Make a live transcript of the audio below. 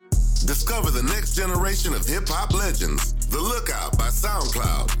Discover the next generation of hip-hop legends. The Lookout by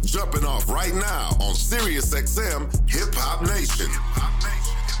SoundCloud. Jumping off right now on SiriusXM Hip Hop Nation.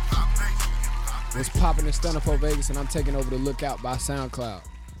 It's popping in Stunner for Vegas, and I'm taking over The Lookout by SoundCloud.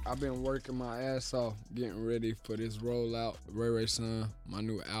 I've been working my ass off, getting ready for this rollout. Ray Son, my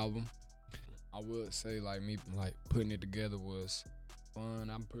new album. I would say me putting it together was fun.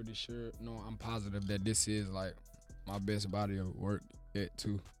 I'm pretty sure, I'm positive that this is my best body of work yet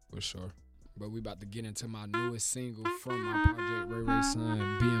too, for sure. But we about to get into my newest single from my project, Ray Son,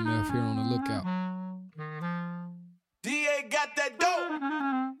 BMF here on The Lookout. DA got that dope.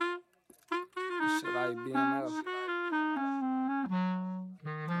 Shit like BMF.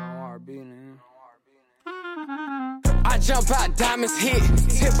 No R&B, man. I jump out, diamonds hit,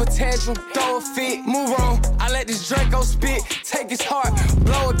 tip a tantrum, throw a fit, move on. I let this Draco spit, take his heart,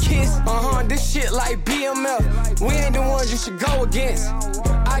 blow a kiss. This shit like BMF. We ain't the ones you should go against.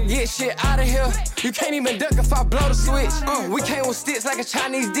 I get shit out of here. You can't even duck if I blow the switch. We came with sticks like a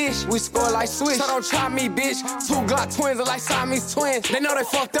Chinese dish. We score like Swiss. So don't try me, bitch. 2 Glock twins are like Siamese twins. They know they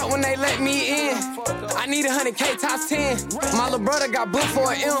fucked up when they let me in. I need 100K times 10. My little brother got booked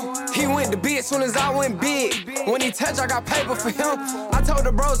for an M. He went to big as soon as I went big. When he touched, I got paper for him. I told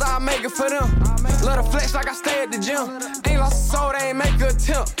the bros I'll make it for them. Let her flex like I stay at the gym. Ain't lost a soul, they ain't make a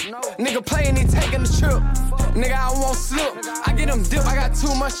attempt. Nigga playing, he taking the trip. Nigga, I won't slip. I get him dip, I got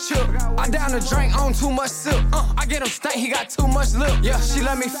too much chip. I down the drink, on too much sip. I get him stank, he got too much lip. Yeah, she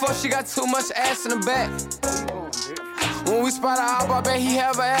let me fuck, she got too much ass in the back. When we spot her out, I bet he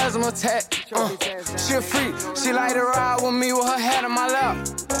have an asthma attack. She a freak, she like to ride with me with her hat in my lap.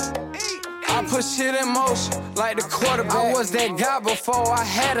 I put shit in motion like the quarterback. I was that guy before I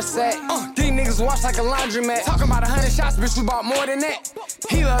had a sack. These niggas watch like a laundromat. Talking about 100 shots, bitch, we bought more than that.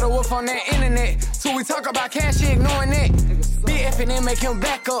 He love to whoop on that internet. So we talk about cash, he ignoring that. BF and then make him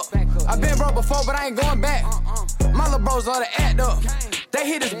back up. I been broke before, but I ain't going back. My little bros love to act up. They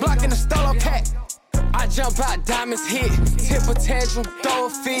hit this block in the stolo pack. I jump out, diamonds hit, tip a tantrum, throw a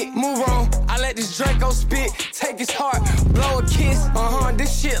fit, move on. I let this Draco spit, take his heart, blow a kiss.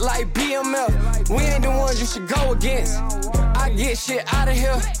 This shit like BMF. We ain't the ones you should go against. I get shit out of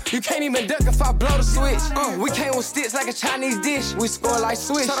here. You can't even duck if I blow the switch. We came with sticks like a Chinese dish. We score like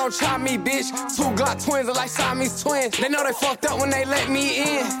Swiss. So don't try me, bitch. 2 Glock twins are like Siamese twins. They know they fucked up when they let me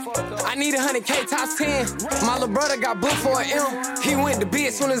in. I need 100K times 10. My little brother got booked for an M. He went to big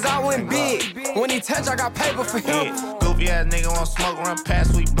as soon as I went big. When he touched, I got paper for him. Yeah. Goofy ass nigga won't smoke, run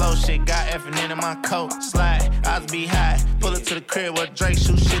past, we blow shit. Got effing in my coat. Slide, eyes be high. Pull it to the crib where Drake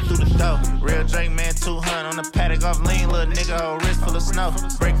shoot shit through the door. Real Drake man, 200 on the paddock off lean. Little nigga, whole wrist full of snow.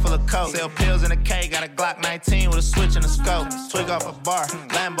 Break full of coke. Sell pills in a K, got a Glock 19 with a switch and a scope. Twig off a bar.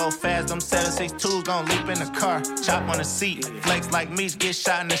 Lambo fast, them 762s gon' leap in the car. Chop on the seat. Flex like Meech, get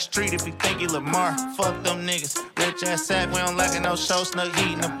shot in the street if you think he Lamar. Fuck them niggas. Rich ass sack, we don't like it, no show. Snug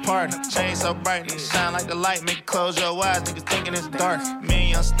heat in the party. Chain so bright, niggas shine like the light. Make you close your eyes, niggas thinking it's dark. Me and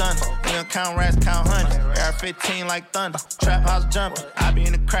young stunner. We don't count rats, count hundreds. AR-15 like thunder. Trap house jumping. I be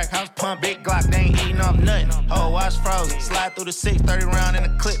in the crack house pump. Big Glock, they ain't eating off nothing. Whole watch frozen. Slide through the 630 round in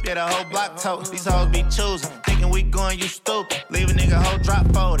the clip. Yeah, the whole block toast. These hoes be choosing. Thinking we going, you stupid. Leave a nigga whole drop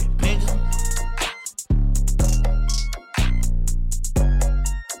folded. Nigga.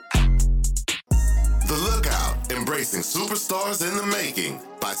 The Lookout, embracing superstars in the making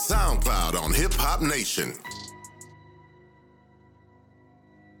by SoundCloud on Hip Hop Nation.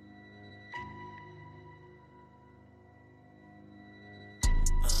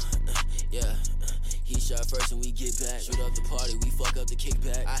 He shot first and we get back. Shoot up the party, we fuck up the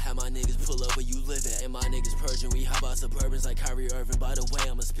kickback. I have my niggas pull up where you live at. And my niggas purging, we hop out Suburbans like Kyrie Irving. By the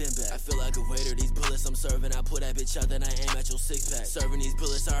way, I'm a spin back. I feel like a waiter, these bullets I'm serving. I pull that bitch out, then I aim at your six pack. Serving these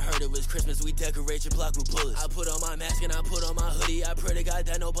bullets, I heard it was Christmas. We decorate your block with bullets. I put on my mask and I put on my hoodie. I pray to God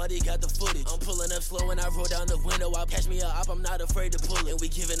that nobody got the footage. I'm pulling up slow and I roll down the window. I catch me a op, I'm not afraid to pull it. And we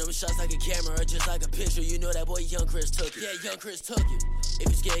giving them shots like a camera, just like a picture. You know that boy Young Chris took it. Yeah, Young Chris took it. If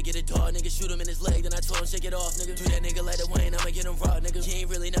you scared, get a dog, nigga, shoot him in his leg. Then I told him, shake it off, nigga. Do that nigga like the Wayne, I'ma get him raw, nigga. He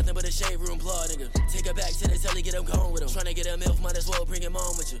ain't really nothing but a shade room blah, nigga. Take her back to the telly, get him going with him. Tryna get a MILF, might as well bring him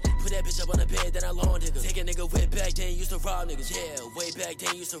on with you. Put that bitch up on the bed, then I lawn nigga. Take a nigga way back then, used to rob niggas. Yeah, way back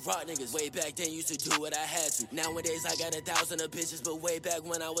then, used to rock niggas. Way back then, used to do what I had to. Nowadays, I got 1,000 of bitches, but way back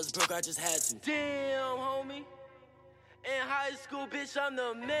when I was broke, I just had to. Damn, homie. In high school, bitch, I'm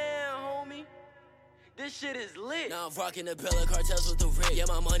the man, homie. This shit is lit. Now I'm rocking the Bella cartels with the rig. Yeah,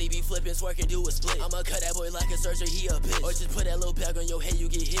 my money be flipping, twerking, do a split. I'ma cut that boy like a searcher, he a bitch. Or just put that little bag on your head, you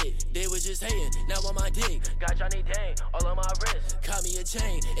get hit. They was just hating, now on my dick. Got Johnny Dang, all on my wrist. Caught me a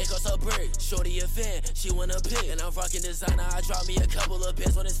chain, it costs a brick. Shorty a fan, she wanna pick. And I'm rocking designer, I drop me a couple of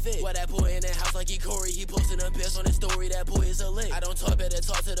bits on his fit. Why that boy in the house like he Corey, he posting a bits on his story, that boy is a lick. I don't talk, better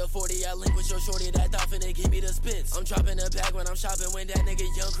talk to the 40, I link with your shorty, that thought finna give me the spits. I'm dropping the bag when I'm shopping, when that nigga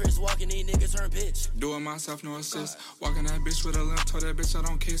young Chris walking, these niggas turn bitch. Doing myself, no assist. Walking that bitch with a limp, told that bitch I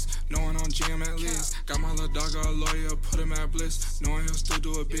don't kiss. Knowing on GM at least. Got my little dog a lawyer, put him at bliss. Knowing he'll still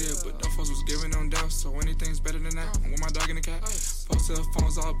do a bid, but them folks was giving them death, so anything's better than that. I'm with my dog in the cat. Post cell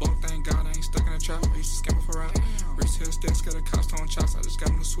phones all broke, thank God I ain't stuck in a trap. I used to scam for rap. Wrist hill sticks, got a cost on chops. I just got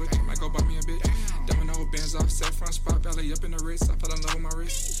a new switch, might go buy me a bitch. Domino Benz offset front spot, belly up in the wrist. I fell in love with my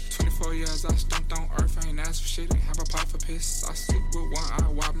wrist. 24 years I stumped on earth, I ain't asked for shit, ain't have a pot for piss. I sleep with one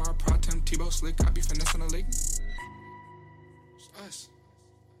eye wide, my prod Tim Tebow slick. I be finessing the league. It's us.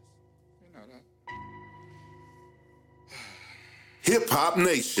 You know that. Hip Hop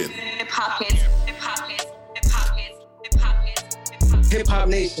Nation. Hip Hop Hits. Hip Hop Hits. Hip Hop Hits. Hip Hop Hits. Hip Hop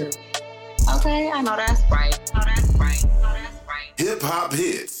Nation. Okay, I know that's right. No, that's right. No, that's right. Hip Hop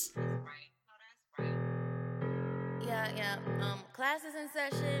Hits. Yeah. Class is in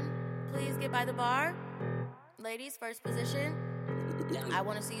session. Please get by the bar. Ladies, first position. I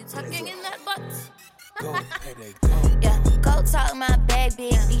want to see you tucking in that butt. Go, payday, go. Yeah, go talk my bag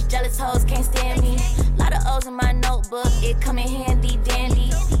big. These jealous hoes can't stand me. Lot of O's in my notebook, it come in handy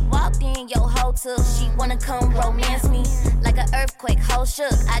dandy. Walked in, your hoe took, she wanna come romance me. Like an earthquake, hoe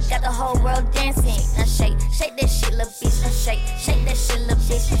shook, I got the whole world dancing. Now shake that shit, little bitch. Now shake that shit, little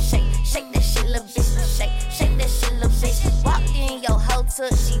bitch. Now shake that shit, little bitch. Now shake that shit, little bitch. Walked in, your hoe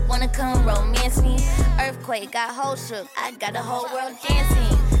took, she wanna come romance me. Earthquake, got hoe shook, I got the whole world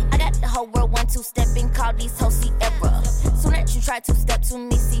dancing. I got the whole world 1-2 stepping, call these hoes Sierra. Soon as you try to step to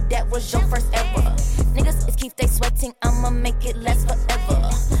me, see that was your first ever. Niggas is keep they sweating, I'ma make it last forever.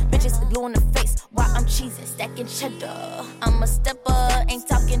 Bitches blue in the face while I'm cheesing, stacking cheddar. I'm a stepper, ain't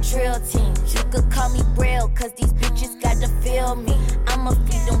talking drill team. You could call me Braille, cause these bitches gotta feel me. I'ma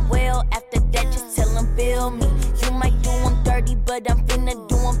feed them well, after that just tell them bill me. You might do them dirty, but I'm finna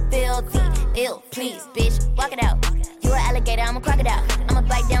do them filthy. Ill, please, bitch, walk it out. You an alligator, I'm a crocodile. I'ma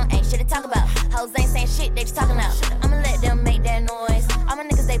bite down, ain't shit to talk about. Hoes ain't saying shit, they just talking loud. I'ma let them make that noise. All my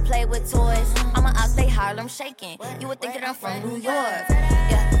niggas, they play with toys. I'ma out, they Harlem shaking. You would think that I'm from New York.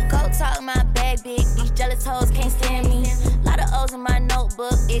 Yeah, go talk my bag big. These jealous hoes can't stand me. Lot of O's in my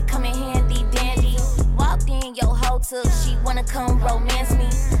notebook, it come in handy dandy. Walked in, your hoe took, she wanna come romance me.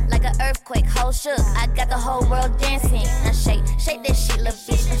 Like an earthquake, hoe shook, I got the whole world dancing. Now shake that shit, little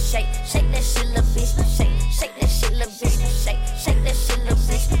bitch. Now shake that shit, little bitch. Now shake that shit, little bitch. Now shake that shit, little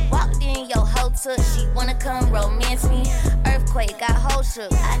bitch. Walked in, your hoe took, she wanna come romance me. Earthquake, got hoe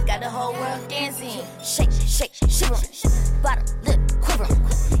shook, I got the whole world dancing. Shake, shivering, bottom lip quivering.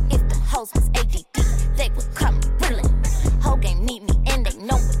 If the hoes was ADD, they would call me brilliant. Whole game need me and they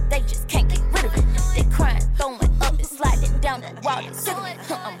know it, they just can't get rid of it. They crying, throwing up and sliding down the wall.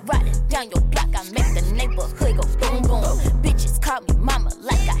 I'm riding down your block, I make the neighborhood go boom boom. Bitches call me mama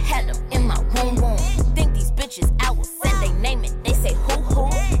like I had them in my room. Think these bitches I will say they name it, they say who.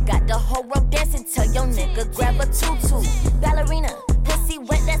 Got the whole world dancing, tell your nigga grab a tutu. Ballerina, pussy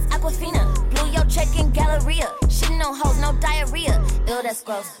wet, that's Aquafina. Blew your check in Galleria. Shit no hoes, no diarrhea. Ew, that's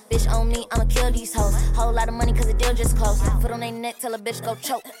gross. Bitch on me, I'ma kill these hoes. Whole lot of money cause the deal just closed. Foot on their neck, tell a bitch go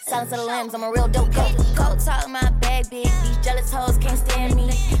choke. Silence of the lambs, I'm a real dope goat. Go talk my bag big, these jealous hoes can't stand me.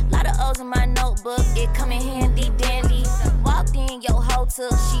 Lot of O's in my notebook, it come in handy dandy. Walked in, your hoe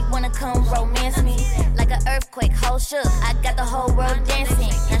took, she wanna come romance me. Like an earthquake, hoe shook, I got the whole world dancing.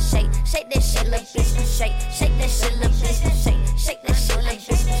 Now shake that shit, little bitch. Now shake that shit, little bitch. Now shake that shit, little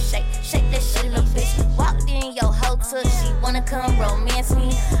bitch. Now shake that shit, little bitch. Walked in, your hoe took, she wanna come romance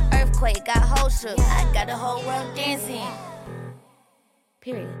me. Earthquake, got hoe shook, I got the whole world dancing.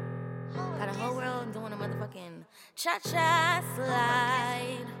 Period. Got a whole world doing a motherfucking cha-cha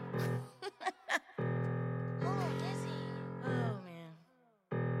slide. Oh, man.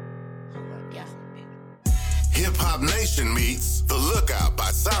 Yeah. Hip Hop Nation meets The Lookout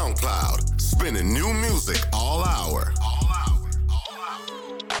by SoundCloud. Spinning new music all hour.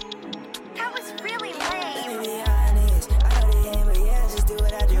 That was really lame. Let me be honest, I know the game, but yeah, just do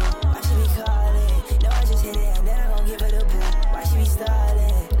what I do. Why she be calling? No, I just hit it and then I gon' give it a boo. Why she be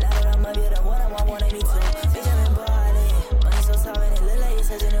stalling? Now that I'm up, you're the one I want me too. Bitch, I've been ballin'. Money so soft and it look like you're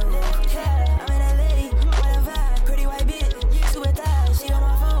touching the roof. Yeah, I'm in that lady, what a vibe. Pretty white bitch, super thighs. She on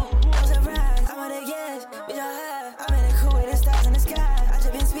my phone, no surprise. I'm on the gas, bitch, I'm high. I'm in the cool with the stars in the sky. I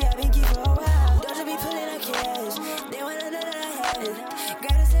just been sweet, I've been geek for a while. Don't you be pulling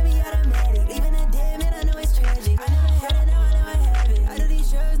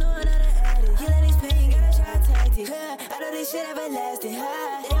this shit everlasting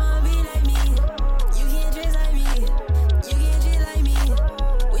high. They wanna be like me. You can't dress like me. You can't dress like me.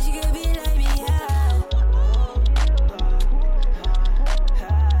 Wish you could be like me.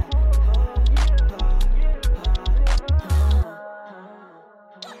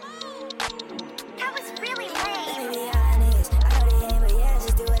 That was really lame. Let me be honest. I know they ain't, but yeah,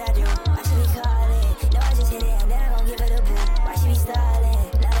 just do what I do. I should be calling. No, I just hit it and then I gon' give it a boo. Why she be stalling?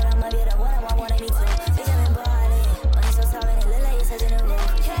 Now that I'm up here, the one I want, I need to. Bitch, I've been ballin'. Money so tall and it look like it's touching the roof.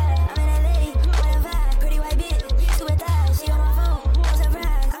 Yeah, I'm in LA, what a vibe. Pretty white bitch, super thighs. She on my phone, no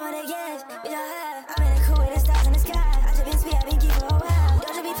surprise. I'm on the gas, bitch, I'm high. I'm in the cool with the stars in the sky. I just been sweet, I've been geek for a while.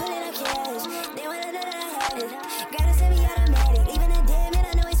 Don't you be pulling up cash. They wanna know that I had it. Gotta send me automatic. Even a dead man,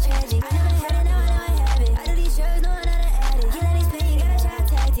 I know it's tragic. I never had it, now I know I have it. I do these shows, no, I'm not an addict. You let these pain, gotta try a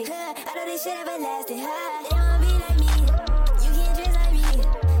tactic. I know this shit everlasting high. They wanna be like me. You can't dress like me.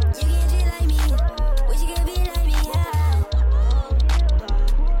 You can't dress like me. Wish you could be like me.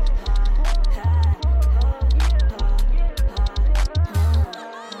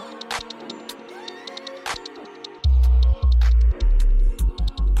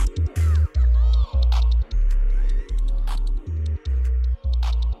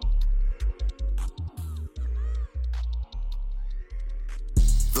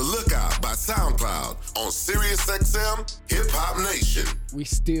 The Lookout by SoundCloud on SiriusXM Hip Hop Nation. We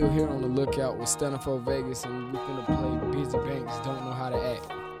still here on the Lookout with Stanford Vegas, and we finna play Busy Banks Don't Know How to Act.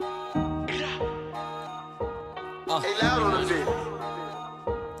 Hey, loud on the bit.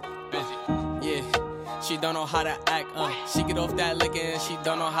 Busy. Yeah, she don't know how to act. She get off that liquor and she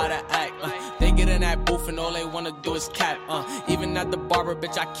don't know how to act. They get in that booth and all they wanna do is cap. Even at the barber,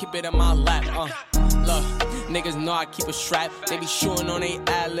 bitch, I keep it in my lap. Look, niggas know I keep a strap. They be shooting on they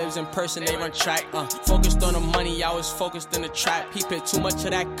ad-libs in person, they run track. Focused on the money, I was focused in the trap. He put too much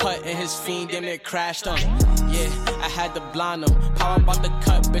of that cut and his fiend damn near crashed. Yeah, I had to blind him. Power about the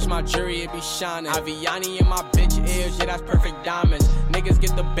cut, bitch, my jury, it be shining. Aviani in my bitch ears, yeah, that's perfect diamonds. Niggas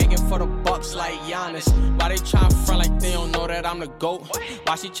get the bacon for the bucks like Giannis. Why they tryna front like they don't know that I'm the GOAT?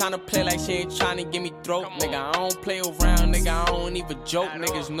 Why she tryna play like she ain't tryna give me throat? Nigga, I don't play around, nigga, I don't even joke.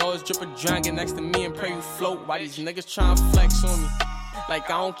 Niggas know it's drip a dragon next to me and pray you float. Why these niggas tryna flex on me? Like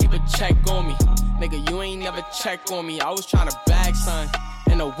I don't keep a check on me. Nigga, you ain't never check on me. I was tryna bag, son.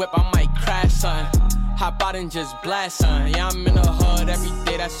 In a whip, I might crash, son. Hop out and just blast, son. Yeah, I'm in the hood every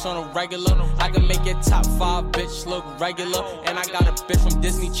day, that's on a regular. I can make your top 5 bitch look regular. And I got a bitch from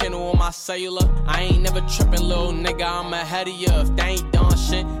Disney Channel on my cellular. I ain't never trippin', little nigga, I'm ahead of you. If they ain't done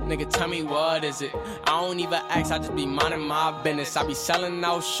shit, nigga, tell me what is it? I don't even ask, I just be minding my business. I be selling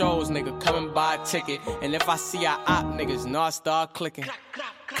out shows, nigga, come and buy a ticket. And if I see a op, niggas know I start clicking.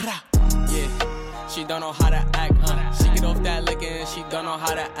 Yeah, she don't know how to act, She get off that liquor and she don't know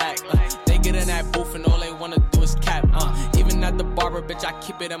how to act, They get in that booth and all they wanna do is cap, Even at the barber, bitch, I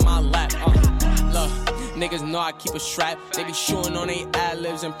keep it in my lap, Look, niggas know I keep a strap. They be shooting on they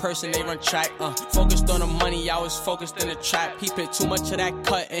ad-libs in person, they run track, Focused on the money, I was focused in the trap. He put too much of that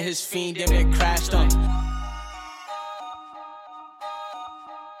cut and his fiend damn near crashed,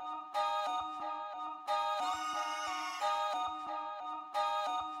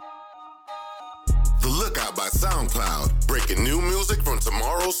 The Lookout by SoundCloud, breaking new music from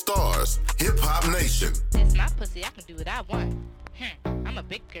tomorrow's stars. Hip Hop Nation. This my pussy, I can do what I want. I'm a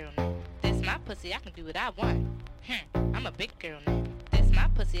big girl now. This my pussy, I can do what I want. I'm a big girl now. This my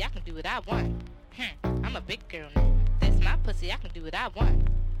pussy, I can do what I want. I'm a big girl now. This my pussy, I can do what I want.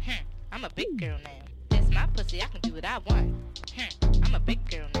 I'm a big girl now. This my pussy, I can do what I want. I'm a big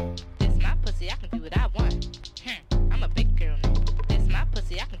girl now. This my pussy, I can do what I want. I'm a big girl now. This my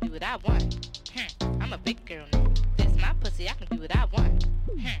pussy, I can do what I want. I'm a big girl now. This my pussy, I can do what I want.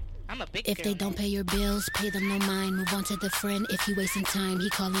 I'm a big girl. If they don't pay your bills, pay them no mind. Move on to the friend. If you wasting time, he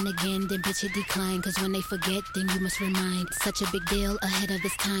calling again, then bitch hit decline. Cause when they forget, then you must remind. Such a big deal, ahead of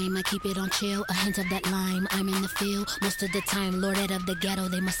his time. I keep it on chill, a hint of that lime. I'm in the field, most of the time. Lord out of the ghetto,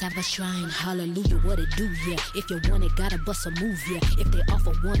 they must have a shrine. Hallelujah, what it do, yeah. If you want it, gotta bust a move, yeah. If they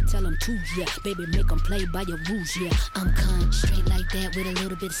offer one, tell them two, yeah. Baby, make them play by your rules, yeah. I'm con, straight like that with a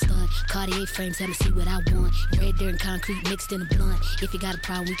little bit of stunt. Cartier frames, have me see what I want. Red dirt and concrete mixed in a blunt. If you got a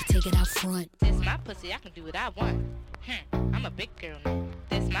problem, we can take it out front. This my pussy, I can do what I want. I'm a big girl now.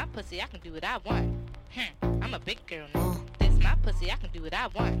 This my pussy, I can do what I want. I'm a big girl now. This my pussy, I can do what I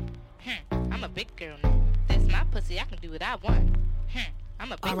want. I'm a big girl now. This my pussy, I can do what I want.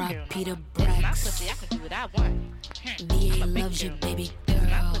 I'm a big girl now. Peter This my pussy, I can do what I want. VA loves you, baby girl. This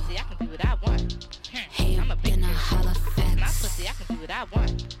my pussy, I can do what I want. I'm a big girl. This my pussy, I can do what I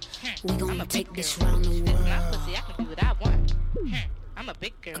want. We gon' take this round the world. This my pussy, I can do what I want. I'm a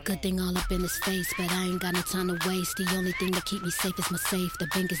big girl. A good thing all up in his face, but I ain't got no time to waste. The only thing that keep me safe is my safe. The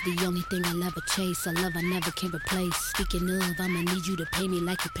bank is the only thing I'll ever chase. A love I never can replace. Speaking of, I'ma need you to pay me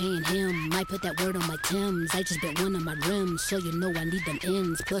like you're paying him. Might put that word on my Timbs. I just bet one of my rims, so you know I need them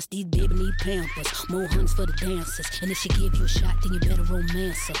ends. Plus these baby need Pampers. More hunts for the dancers. And if she give you a shot, then you better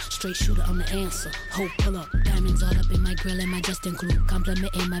romance her. Straight shooter on the answer. Ho, pull up. Diamonds all up in my grill and my Justin Crew.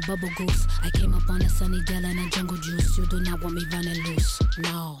 Complimenting my bubble goose. I came up on a sunny Dell and a jungle juice. You do not want me running loose.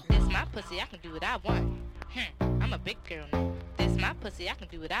 No. This my pussy, I can do what I want. I'm a big girl now. This my pussy, I can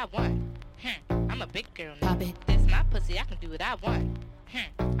do what I want. I'm a big girl now. Pop it. This my pussy, I can do what I want.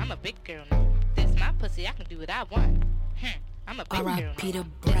 I'm a big girl now. This my pussy, I can do what I want. I'm a big girl now. Peter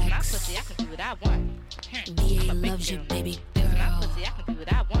This my Brax. pussy, I can do what I want. VA loves you, baby girl. This my pussy, I can do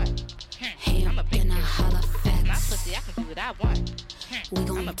what I want. I'm a big in a girl. Halifax. This my pussy, I can do what I want. We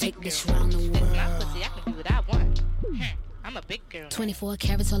gon' I'm a take big this girl. round the This my world. pussy, I can do what I want. I'm a big girl. 24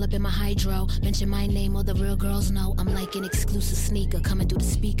 carats all up in my hydro. Mention my name, all the real girls know. I'm like an exclusive sneaker. Coming through the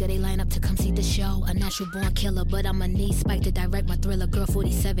speaker, they line up to come see the show. A natural born killer, but I'm a knee spike to direct my thriller. Girl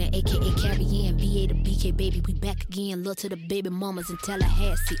 47, aka carrying VA to BK, baby. We back again. Look to the baby mamas in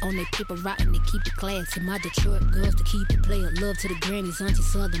Tallahassee. On their paper rotten, they keep it classy. My Detroit girls to keep it playing. Love to the grannies, auntie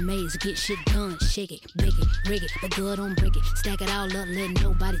Southern maids. Get shit done, shake it, bake it, rig it. But girl, don't break it. Stack it all up, let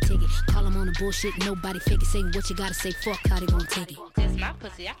nobody take it. Call them on the bullshit, nobody fake it. Say what you gotta say, fuck how they gon' take it. This my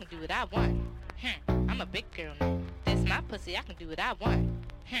pussy, I can do what I want. I'm a big girl now. This my pussy, I can do what I want.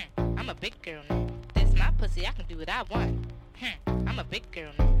 I'm a big girl now. This my pussy, I can do what I want. I'm a big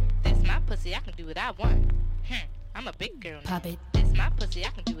girl now. This my pussy, I can do what I want. I'm a big girl now. Pop it. This my pussy, I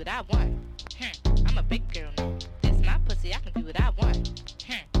can do what I want. I'm a big girl now. This my pussy, I can do what I want.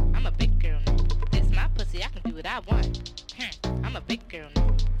 I'm a big girl now. This my pussy, I can do what I want. I'm a big girl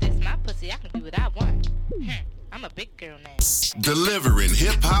now. This my pussy, I can do what I want. I'm a big girl now. Delivering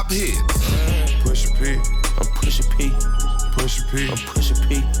hip-hop hits. Push a P. I'm Push a P. Push a P. I'm Push a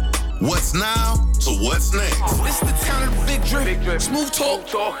P. What's now to what's next? This the town of the big drip. Smooth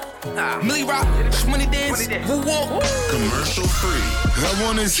talk. Millie Rock. Money dance. Woo walk. Commercial free. I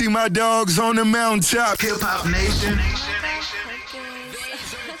wanna see my dogs on the mountaintop. Hip-hop nation.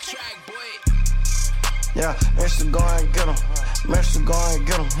 Yeah, Mr. Go and get 'em. Mr. Go and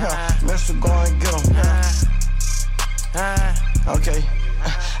get 'em. Yeah, Mr. Go and get 'em. Okay.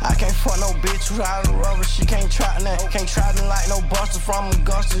 I can't fuck no bitch who's out of rubber, she can't try that. Can't try me like no buster from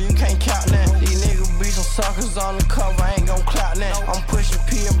Augusta, you can't count that. These niggas be some suckers on the cover, I ain't gon' clout that. I'm pushing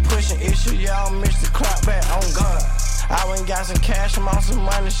P, I'm pushing issue, y'all miss the clap back, on God. I went got some cash, I'm on some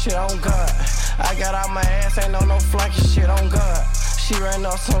money, shit, on God. I got out my ass, ain't no flunky shit, on God. She ran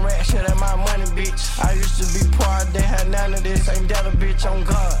up some rat shit at my money, bitch. I used to be poor, they had none of this. Ain't that a bitch on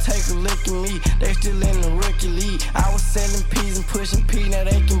God? Take a look at me, they still in the rookie league. I was selling P's and pushing P, now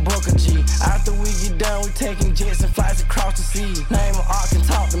they can book a G. After we get done, we taking jets and flights across the sea. Name an arc and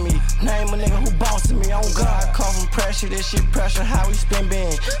talk to me. Name a nigga who bossing me on God. I come from pressure, this shit pressure, how we spin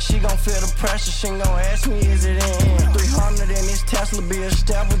bend. She gon' feel the pressure, she gon' ask me, is it in? 300 in this Tesla, be a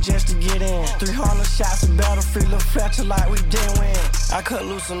stepper just to get in. 300 shots of Battlefield, look fletcher like we didn't win. I cut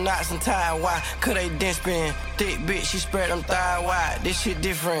loose some knots and tie wide, cause they dent spin. Thick bitch, she spread them thigh wide, this shit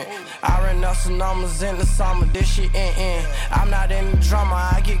different. I ran up some numbers in the summer, this shit in. I'm not in the drama,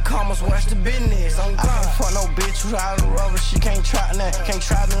 I get commas, what's the business? I can't fuck no bitch who's out of rubber, she can't try that. Can't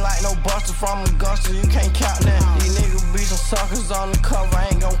try me like no buster from Augusta, you can't count that. These niggas be some suckers on the cover, I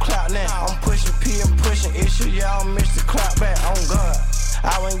ain't gon' clout that. I'm pushing P, I'm pushing issue, y'all miss the clap back, on God.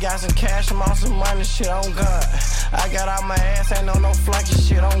 I went got some cash, I'm on some money, shit, on God. I got out my ass, ain't no flunky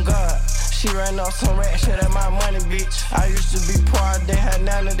shit, on God. She ran up some rat shit at my money, bitch. I used to be poor, they had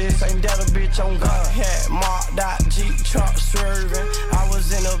none of this, ain't that a bitch, on God. Had marked out Jeep truck swerving. I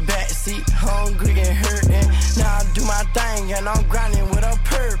was in the backseat, hungry and hurting. Now I do my thing and I'm grinding with a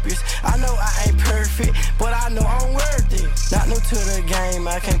purpose. I know I ain't perfect, but I know I'm worth it. Not new to the game,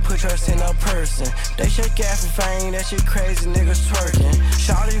 I can't put trust in a person. They shake ass for fame, that shit crazy, niggas twerking.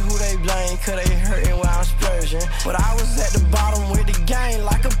 Shawty who they blame, cause they hurting while I'm splurging. But I was at the bottom with the game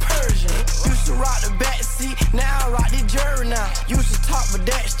like a Persian. Used to rock the backseat, now I rock the jury now. Used to talk, but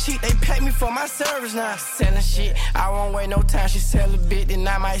that's cheap, they pay me for my service now. Selling shit, I won't wait no time, she sell a bit, then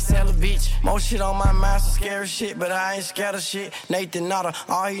I might sell a bitch. More shit on my mind, some scary shit, but I ain't scared of shit. Nathan Nutter,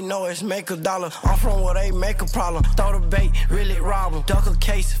 all he know is make a dollar. I'm from where they make a problem. Throw the bait, really rob them. Duck a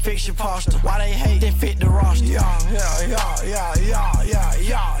case, fix your posture. Why they hate, then fit the roster. Yeah.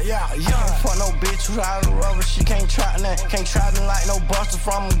 I can't fuck no bitch who's out of rubber, she can't try that. Can't try me like no buster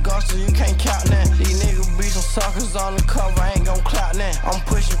from Augusta, you can't count that. These niggas be some suckers on the cover, I ain't gon' clout that. I'm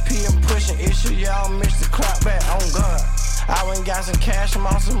pushing P, I'm pushing issue, y'all miss the clap back, on God. I and got some cash, I'm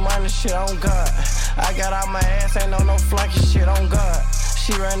on some money, shit on God. I got out my ass, ain't no flunky shit on God.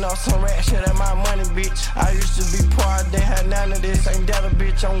 She ran up some rat shit at my money, bitch. I used to be poor, they had none of this, ain't that a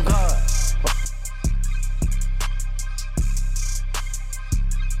bitch on God.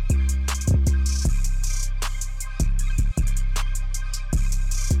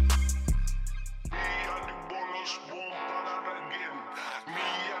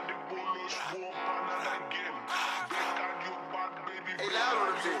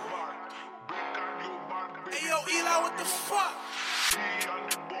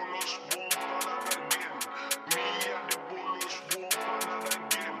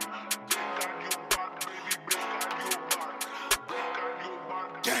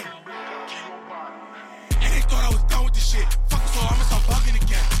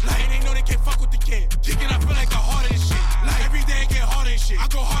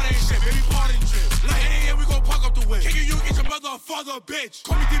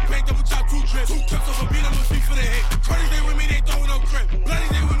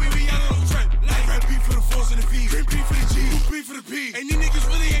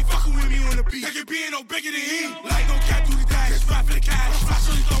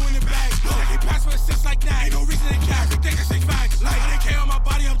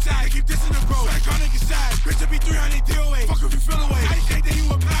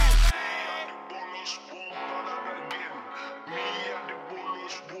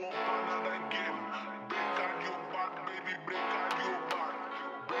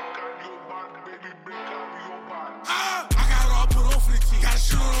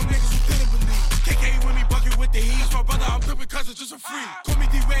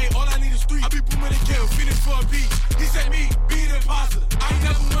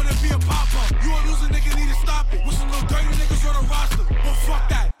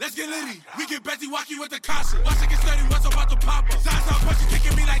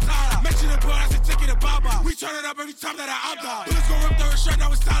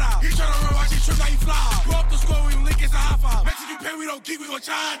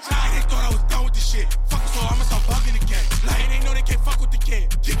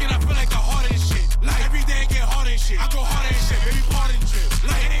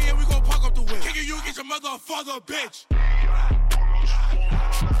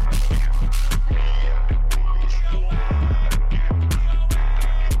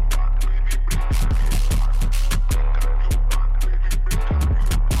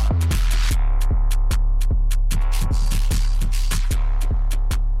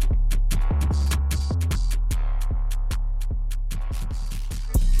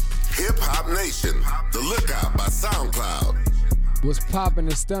 What's poppin'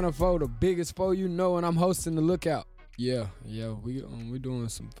 in Stenifo, the biggest foe you know, and I'm hosting the Lookout. Yeah, we doing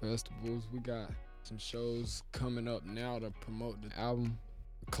some festivals. We got some shows coming up now to promote the album.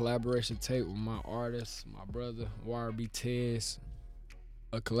 A collaboration tape with my artist, my brother, YRB Tez.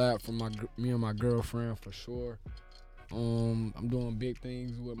 A collab for me and my girlfriend for sure. I'm doing big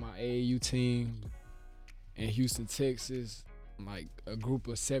things with my AAU team in Houston, Texas. Like a group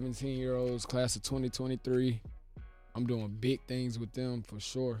of 17-year-olds, class of 2023. I'm doing big things with them for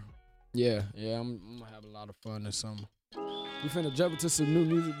sure. Yeah, I'm gonna have a lot of fun this summer. We finna jump into some new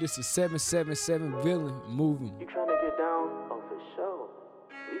music. This is 777 Villain, Moving. You tryna get down? Oh, for sure.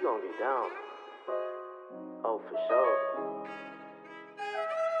 We gon' get down. Oh, for sure.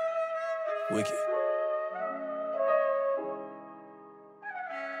 Wicked.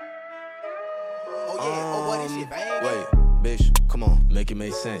 Oh yeah, oh boy, this shit bang. Wait, bitch, come on, make it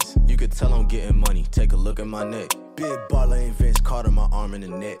make sense. You could tell I'm getting money, take a look at my neck. Big baller ain't Vince Carter, my arm in the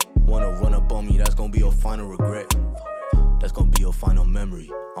net. Wanna run up on me, that's gonna be your final regret. That's gonna be your final memory.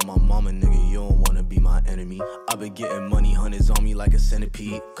 On my mama, nigga, you don't wanna be my enemy. I been getting money, hundreds on me like a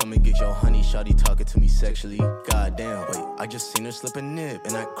centipede. Come and get your honey, shawty talking to me sexually. Goddamn, wait, I just seen her slip a nip.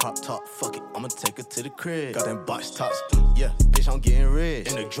 And that crop top, fuck it, I'ma take her to the crib. Got them box tops, yeah, bitch, I'm getting rich.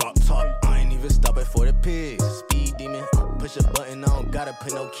 In the drop top, I ain't even stopping for the pigs. Speed demon, push a button, I don't gotta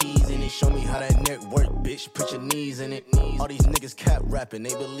put no keys in it. Show me how that neck work, bitch, put your knees in it. All these niggas cap rapping,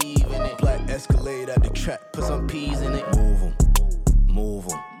 they believe in it. Black Escalade at the track, put some peas in it. Move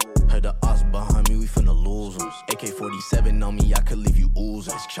 'em. Heard the ops behind me, we finna lose 'em. AK-47 on me, I could leave you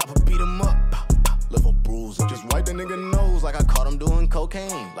oozing. Chopper beat 'em up, left 'em bruising. Just wipe the nigga nose like I caught him doing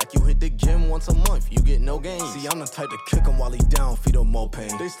cocaine. Like you hit the gym once a month, you get no gain. See, I'm the type to kick him while he down, feed him more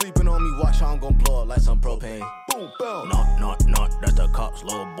pain. They sleeping on me, watch how I'm gon' blow up like some propane. Boom, boom. Knock, that's the cops,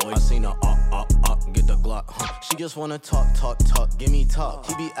 little boy. I seen her get the Glock, She just wanna talk, give me top.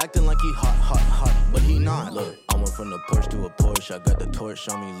 He be acting like he hot, but he not. Look, I went from the Porsche to a Porsche, I got the torch,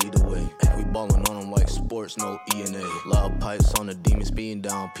 show me lead the way. We ballin' on them like sports, no E&A. Loud pipes on the demon, speeding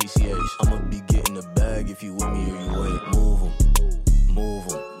down PCH. I'ma be getting the bag if you with me or you ain't. Move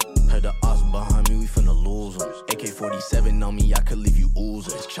 'em. Heard the ops behind me, we finna lose 'em. AK-47 on me, I could leave you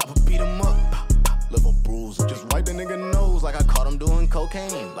oozing. This chopper beat 'em up, live a bruiser. Just wipe the nigga nose like I caught him doing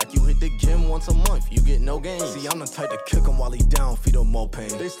cocaine. Like you hit the gym once a month, you get no gain. See, I'm the type to kick him while he down, feed him more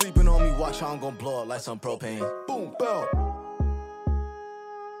pain. They sleeping on me, watch how I'm gon' blow up like some propane. Boom, boom.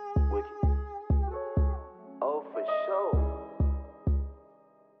 Oh, for sure.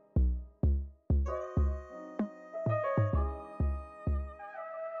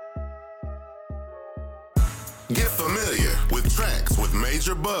 Get familiar with tracks with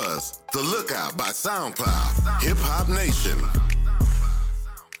major buzz. The Lookout by SoundCloud. Hip Hop Nation.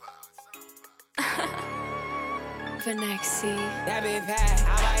 Finexy. That big bad,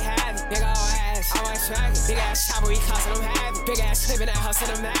 I might have it. Big old ass, I might track it. Big ass chopper, we costin' them happy. Big ass clip in that house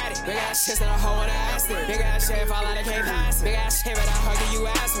cinematic. Big ass shit that a hoe in the ass thing. Big ass shit fall out, I can't pass it. Big ass shit, but I hug you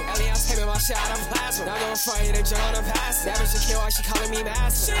ass with. Elias taping my shit out of plasma. Not going for you, the joint on the pass. That bitch should kill, why she calling me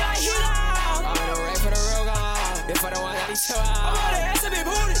master. Shit, I heat up. I'm in the rain for the real gone. If I don't want that, he's chill out. I'm on the ass, I been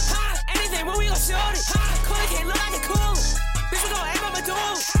booted. Anything, when we gon' shoot it. Cool, can't look like a cool. Bitch, we gon' aim on my dude.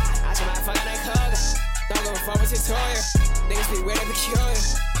 I should might fuck on that cougar. Don't go for what's tutorial. Niggas be weird and peculiar.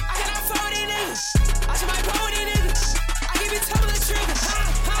 I cannot fuck with these niggas. I should might roll with these niggas. I give you top of the trigger.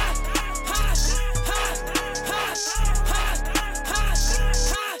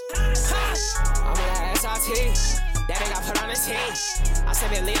 I'm on that SRT. That nigga got put on his team. I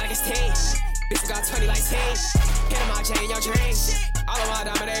said it lean like his team. Bitch got 20 like team. Hit him out, chain your dreams. All of my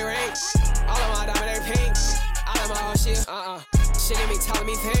diamond they ring. All of my diamond they pink. All of my whole shit, She give me telling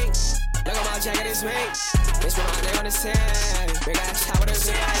me things. Look at my jacket, it's me. Bitch, with my name on the sand. Big ass chopper, the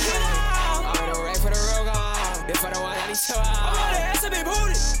zing. I'm in the rain for the real gone. If I don't want any chill out. I'm on the ass, I been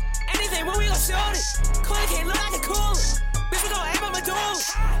booted. Anything, when we gon' shoot it. Cool, can't look like a cool. Bitch, we gon' aim on my dude.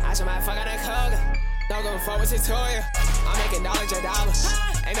 I should might fuck on that cougar. Don't go for what's tutorial. I'm making dollars a dollar.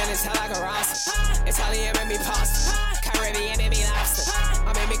 Ain't man, it's hell like a roster. Italian made me pasta. Caribbean made me lobster.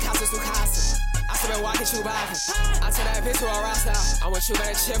 I made me Casa su casa. I still been walking Chewbacca. I took that bitch to a roster. I want you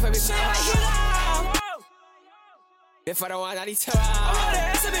better chill for me. If I don't want, I need to I'm on the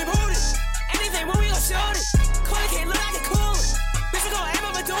ass, I been booted. Anything, when we gon' shoot it. Cool, can't look like a cool. Bitch, we gon' aim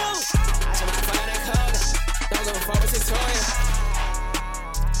on my dude. I should might fuck on that cougar. Don't go for what's tutorial.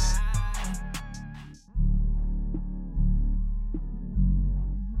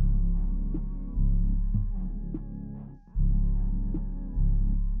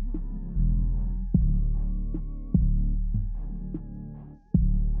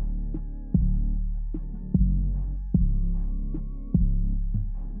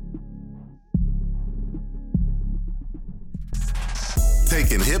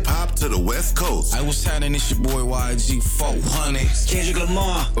 Taking hip-hop to the West Coast. I was happening, it's your boy YG 400. Kendrick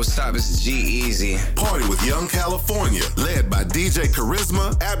Lamar. What's up, it's G-Eazy. Party with Young California, led by DJ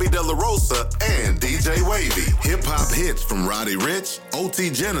Charisma, Abby De La Rosa, and DJ Wavy. Hip-hop hits from Roddy Ricch, OT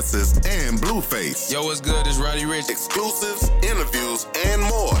Genesis, and Blueface. Yo, what's good? It's Roddy Ricch. Exclusives, interviews, and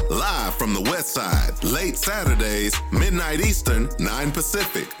more. Live from the West Side. Late Saturdays, midnight Eastern, 9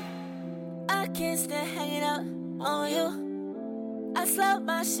 Pacific. I can't stand hanging out on you. I slow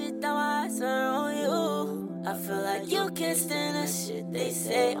my shit down, my eyes are on you. I feel like you can't stand the shit they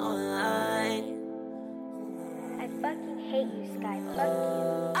say online. I fucking hate you, Sky. Fuck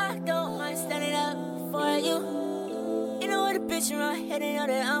you. I don't mind standing up for you. You know what a bitch around here, they know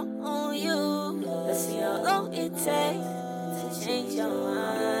that I'm on you. Let's see how long it takes to change your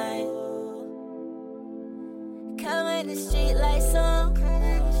mind. Come in the street like some.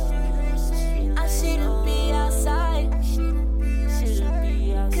 I shouldn't be outside.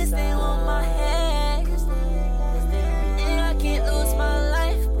 Cause they want my head. And I can't lose my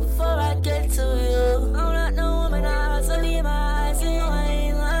life before I get to you. I'm not no womanizer, so leave my eyes and I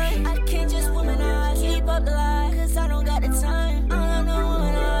ain't lying. I can't just womanize, keep up the lie, cause I don't got the time. I'm not no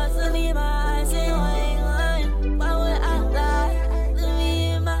womanizer, so leave my eyes and I ain't lying. Why would I lie? Look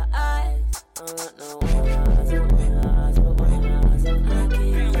me in my eyes. I'm not no womanizer, I can't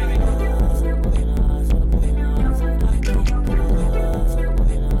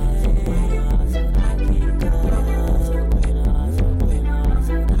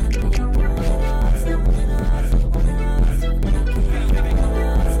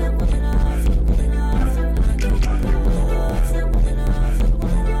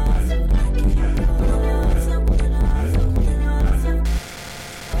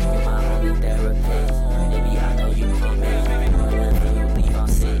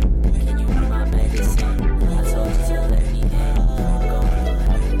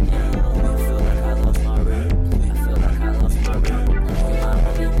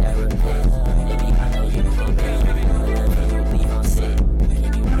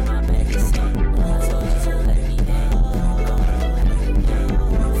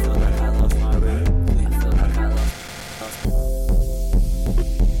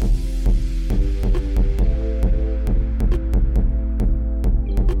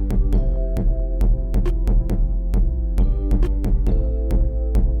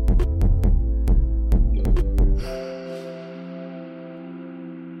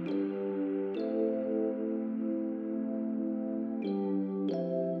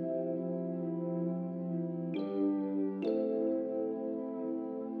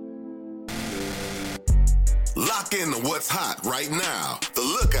Lock into what's hot right now. The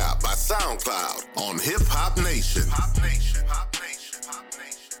Lookout by SoundCloud on Hip Hop Nation.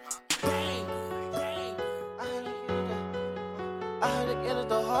 I had to get it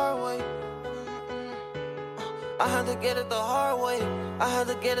the hard way. I had to get it the hard way. I had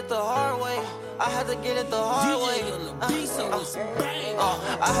to get it the hard way. I had to get it the hard way.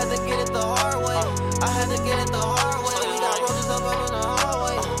 I had to get it the hard way. I had to get it the hard way. We got roaches up in the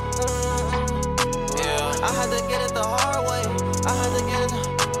hallway. Yeah. I had to get it the hard way. I had to get it.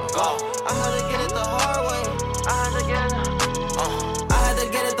 I had to get it the hard way. I had to get it. I had to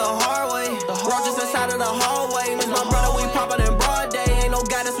get it the hard way. Roaches inside of the hallway. Miss my brother, we poppin' in broad day. Ain't no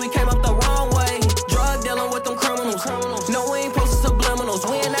guidance, we came up the wrong way. Drug dealing with them criminals. No, we ain't posted subliminals.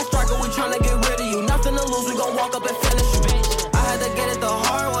 We in that striker, we tryna get rid of you. Nothing to lose, we gon' walk up and finish you. I had to get it the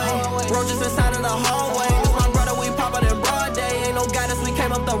hard way. Roaches inside of the hallway. Miss my brother, we poppin' in broad day. Ain't no guidance, we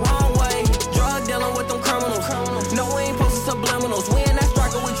came up the wrong way. Drug dealing with them criminals. No, we ain't posted subliminals. We in that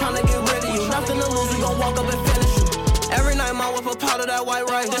striker, we tryna get rid of you. Nothing to lose, we gon' walk up and finish you. Every night my whip a powder that white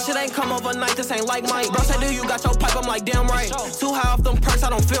rice. This shit ain't come overnight, this ain't like Mike. Bro say, do you got your pipe? I'm like, damn right. Too high off them perks, I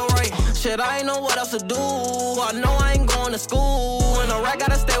don't feel right. Shit, I ain't know what else to do. I know I ain't going to school. And a rat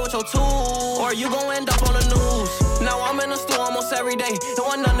gotta stay with your tool, or you gon' end up on the news. Now I'm in the store almost every day. There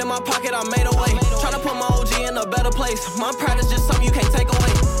wasn't nothing in my pocket, I made a way. Tryna put my OG in a better place. My pride is just something you can't take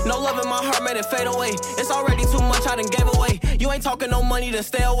away. No love in my heart made it fade away. It's already too much, I done gave away. You ain't talking no money, then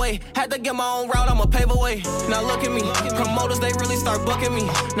stay away. Had to get my own route, I'ma pave away. Now look at me, promoters, they really start booking me.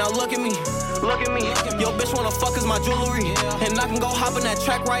 Now look at me, look at me. Yo, bitch wanna fuck is my jewelry. And I can go hop in that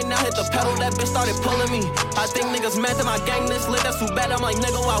track right now, hit the pedal, that bitch started pulling me. I think niggas mad that my gang this lit, that's too bad. I'm like,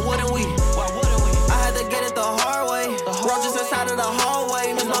 nigga, why wouldn't we? I had to get it the hard way. Roaches inside of the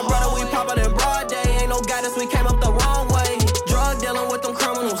hallway. Miss my brother, we poppin' in broad day. Ain't no guidance, we came up the wrong way. Drug dealing with them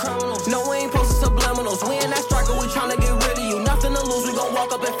criminals. No, we ain't posted subliminals. We in that striker, we tryna get rid of you. Nothing to lose, we gon'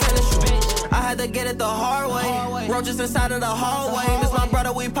 walk up and finish you. I had to get it the hard way. Roaches inside of the hallway. Miss my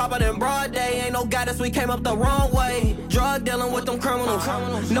brother, we poppin' in broad day. Ain't no guidance, we came up the wrong way. Drug dealing with them criminals.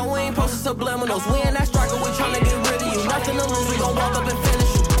 No, we ain't posted subliminals. We in that striker, we tryna get rid of you. Nothing to lose, we gon' walk up and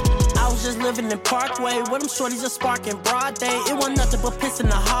finish you. I was just living in Parkway, with them shorties just sparking broad day. It wasn't nothing but piss in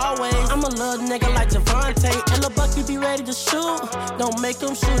the hallways. I'm a little nigga like Javante, and Lil' Bucky be ready to shoot. Don't make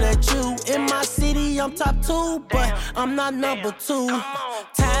them shoot at you. In my city, I'm top 2, but I'm not number 2.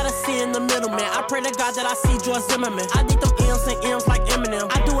 Tired of seeing the middleman. I pray to God that I see George Zimmerman. I need them M's and M's like Eminem.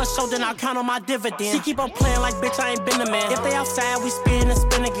 I do a show, then I count on my dividends. She keep on playing like, bitch, I ain't been a man. If they outside, we spin and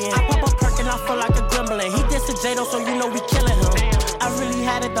spin again. I pop a perk and I feel like a gremlin. He did to J-Lo, so you know we killing him. I really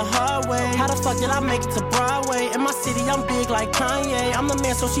had it the hard way. How the fuck did I make it to Broadway? In my city, I'm big like Kanye. I'm the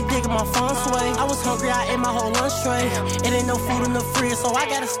man, so she digging my fun sway. I was hungry, I ate my whole lunch tray. It ain't no food in the fridge, so I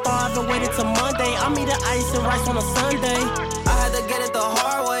gotta starve and wait until Monday. I'm eating ice and rice on a Sunday. I had to get it the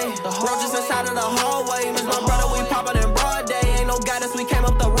hard way. Roaches inside of the hallway. Miss my brother, we poppin' in broad day. Ain't no guidance, we came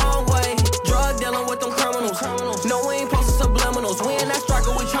up the wrong way. Drug dealing with them criminals. No, we ain't posted subliminals. We in that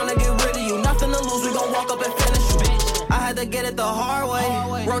striker, we tryna get rid of you. Nothing to lose, we gon' walk up and finish you. I had to get it the hard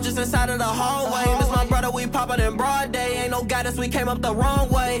way. Roaches inside of the hallway. Miss my brother, we poppin' in broad day. Ain't no guidance, we came up the wrong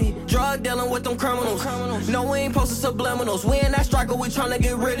way. Drug dealing with them criminals. No, we ain't posted subliminals. We in that striker, we tryna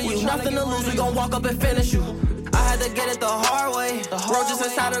get rid of you. Nothing to lose, we gon' walk up and finish you. I had to get it the hard way. Roaches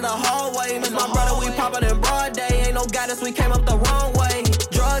inside of the hallway. Miss my brother, we poppin' in broad day. Ain't no guidance, we came up the wrong way.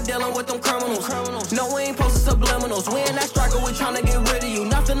 Drug dealing with them criminals. No, we ain't posted subliminals. We in that striker, we tryna get rid of you.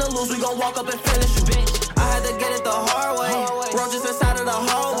 Nothing to lose, we gon' walk up and finish you. I had to get it the hard way. Roaches inside of the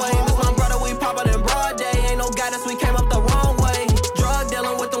hallway. Miss my brother, we poppin' in broad day. Ain't no guidance, we came up the wrong way. Drug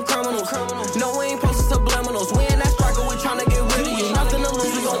dealing with them criminals. No, we ain't posted subliminals. We in that striker, we tryna get rid of you. Nothing to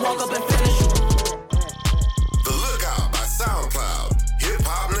lose, we gon' walk up and finish you. The Lookout by SoundCloud, Hip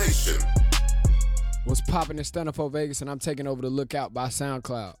Hop Nation. What's poppin' in Stand Up for Vegas, and I'm taking over the Lookout by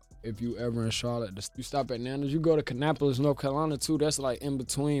SoundCloud. If you ever in Charlotte, you stop at Nana's, you go to Kannapolis, North Carolina too. That's like in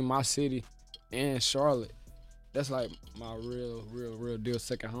between my city and Charlotte. That's like my real deal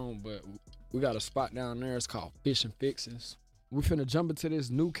second home. But we got a spot down there. It's called Fish and Fixins. We finna jump into this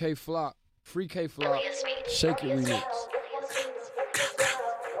new K-Flock, free K-Flock, Shake It remix.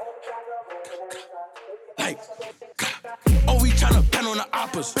 Like, oh, we tryna pen on the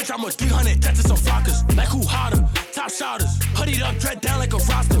oppas. Bitch, I'm a 300, that's some flockers. Like who hotter? Top shotters. Hoodied up, dread down like a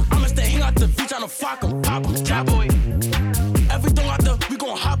roster. I'ma stay hang out the beach on the flock 'em, pop 'em, trap boy. Everything out there, we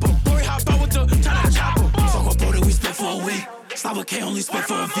gon' hop 'em. Boy, hop out with the tryna chop 'em. Fuck a border, we spent for a week. Slap with K, only spent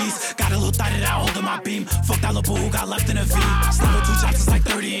for a V's. Got a little thotty that holding my beam. Fuck that little boo who got left in a V. Slap with 2 chops, it's like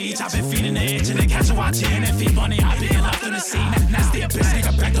 30 each. I been feeding the itch and then catch a watch in and feed money. I been left in the scene. Nasty a bitch,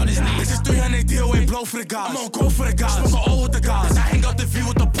 nigga back on his knees. This is 300 DOA blow for the guys. I'm on go for the guys. Smoke all with the guys. I hang out the view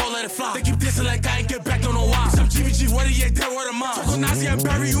with the pole, let it fly. They keep dissing like I ain't get back, don't know why. I'm GBG, what are you, dead word of mine? Talk on Nazi and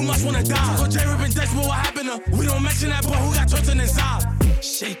Barry, you must wanna die. Talk on J-Rip and Dex, but what happened to? We don't mention that boy who got tortured inside.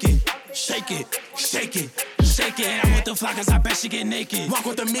 Shake it, shake it, shake it, shake it. I'm with the fly cause I bet she get naked. Walk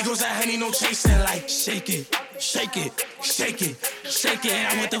with the Migos, I Henny, no chasing. Like, shake it, shake it, shake it, shake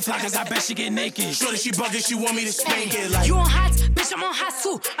it. I'm with the fly cause I bet she get naked. Shorty, she bugging, she want me to spank it. Like, you on hot, bitch, I'm on hot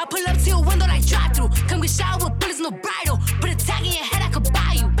too. I pull up to your window like drive through. Come get showered with bullets, no bridle. Put a tag in your head, I could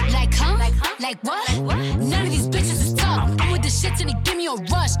buy you. Like, huh? Like what? None of these bitches is tough. I'm with the shit till they give me a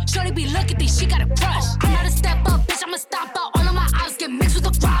rush. Shorty be looking, think she got a crush. I'm not a step up, bitch, I'ma stomp out. All of my ops get mixed with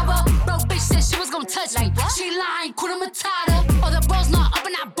the robber. Bro, bitch said she was gon' touch me. She lying, Kuna Matata. All the bros not up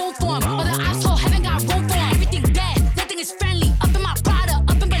and I boom for him. All the ops whole haven't got room for him. Everything dead, nothing is friendly. Up in my Prada,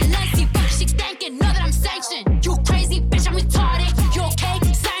 up in Balenci. Fuck, she thanking, know that I'm sanctioned. You crazy, bitch, I'm retarded. You okay?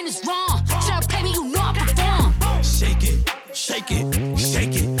 Sign is wrong. Should've played me, you know I perform. shake it, shake it,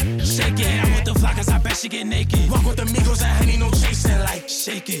 shake it, shake it. I'm with the fly cause I bet she get naked. Walk with the Migos, I Henny, no chasing. Like,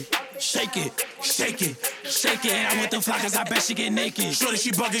 shake it, shake it, shake it, shake it. I'm with the fly cause I bet she get naked. Shorty,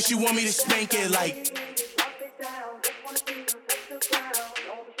 she bugging, she want me to spank it. Like,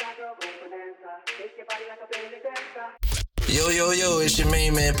 Yo, it's your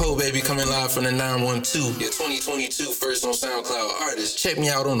main man, Po Baby, coming live from the 912. Your 2022 first on SoundCloud artist. Check me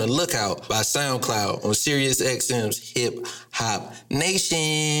out on The Lookout by SoundCloud on SiriusXM's Hip Hop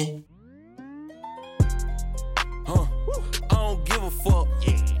Nation. I don't give a fuck.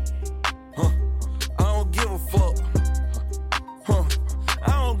 I don't give a fuck.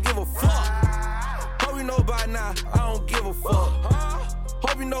 I don't give a fuck. Hope you know by now, I don't give a fuck.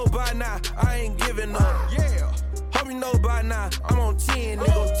 Hope you know by now, I ain't giving up. Hope you know by now, I'm on 10,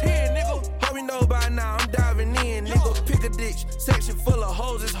 nigga. Hope you know by now, I'm diving in, nigga. Pick a ditch, section full of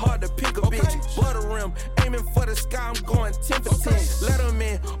hoes, it's hard to pick a bitch. Butter rim, aiming for the sky, I'm going 10 for 10. Let them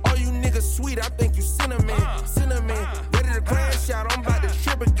in, all you niggas sweet, I think you cinnamon. Ready to crash out, I'm about to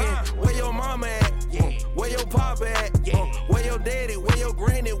trip again. Where your mama at? Where your papa at? Where your daddy? Where your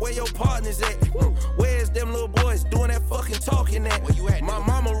granny? Where your partners at? Where's them little boys doing that fucking talking at? My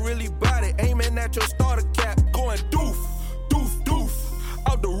mama really bought it, aiming at your starter cap. Going doof, doof, doof,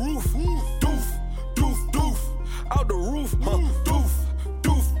 out the roof, doof, doof, doof, out the roof, doof,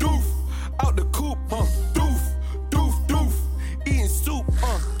 doof, doof, out the coop, doof, doof, doof, eating soup,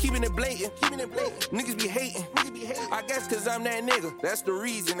 keeping it blatant, niggas be hating, I guess cause I'm that nigga, that's the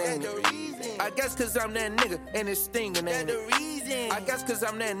reason, ain't it? I guess cause I'm that nigga, and it's stinging, ain't it? I guess cause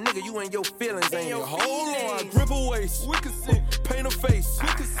I'm that nigga, you and your feelings, ain't it? Hold on, grip a waist, paint a face,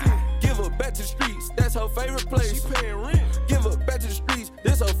 give her back to the streets, that's her favorite place. She paying rent. Give her back to the streets,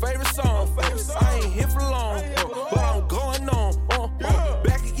 this her favorite song. I ain't here for long, but I'm going on.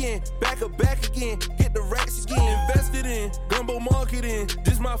 Back again, back again, get the racks again. Invested in, gumbo marketing,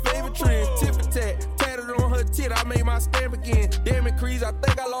 this my favorite trend. Tit for tat, tatted on her tit, I made my stamp again. Damn it, Crease, I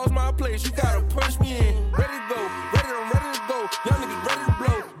think I lost my place. You gotta punch me in, ready to go, I'm ready to go. Young niggas ready to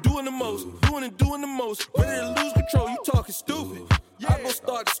blow, doing the most, doing the most. Ready to lose control, you talking stupid. I gon'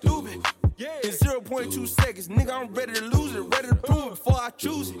 start stupid. In 0.2 seconds, nigga, I'm ready to lose it, ready to prove it before I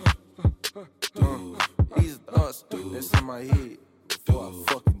choose it. These are thoughts that's in my head before I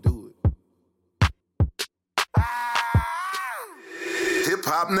fucking do it. Hip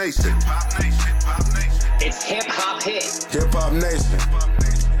Hop Nation. It's Hip Hop Hit. Hip Hop Nation.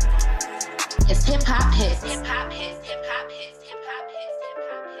 It's Hip Hop Hit. Hip Hop Hits, Hip Hop Hits, Hip Hop Hits, Hip Hop Hits, Hip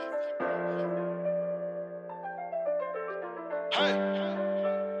Hop Hits.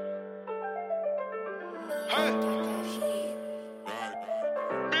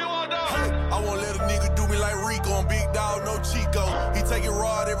 I won't let a nigga do me like Rico on Big Dog, no Chico. He taking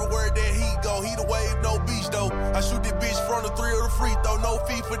rod everywhere that he go. He the wave, no beach though. I shoot this bitch from the 3 of the free throw. No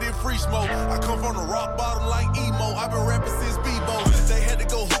fee for this free smoke. I come from the rock bottom like emo. I been rapping since Bebo. They had to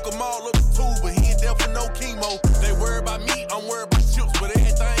go hook him all up the tube, but he ain't there for no chemo. They worry about me, I'm worried about chips, but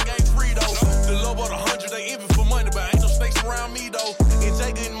everything ain't free though. The love of the 100, they envy for money, but ain't no snakes around me though. And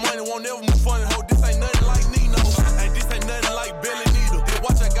Jay getting money won't never move funny, ho. This ain't nothing like Nino. And this ain't nothing like Billy Needle.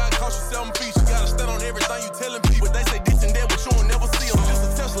 Watch, I got cost you 7 feet. You gotta stand on everything you telling people. They say this and that, but you won't never see them. Just a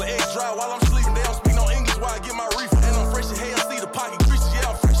Tesla X drive while I'm sleeping. They don't speak no English while I get my reefer. And I'm fresh as hell, see the pocket creases. Yeah,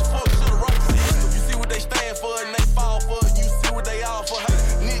 I'm fresh as fuck to the rock. You see what they stand for and they fall for. You see what they all for.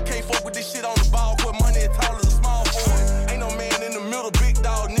 Hey, nigga can't fuck with this shit on the ball. Put money as tall as a small forward. Ain't no man in the middle, big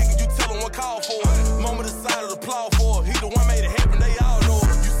dog, nigga. You tell him what call for. Moment decided to applaud for. He the one made it happen, they all know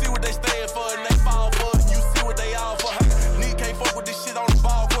it. You see what they stand for and they fall for. You see what they all for. Hey, nigga can't fuck with this shit on the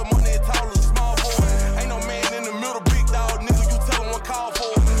ball. Put money as tall as a small forward. Ain't no man in the middle, big dog, nigga. You tell him what call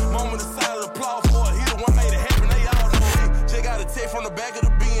for. Moment of silence.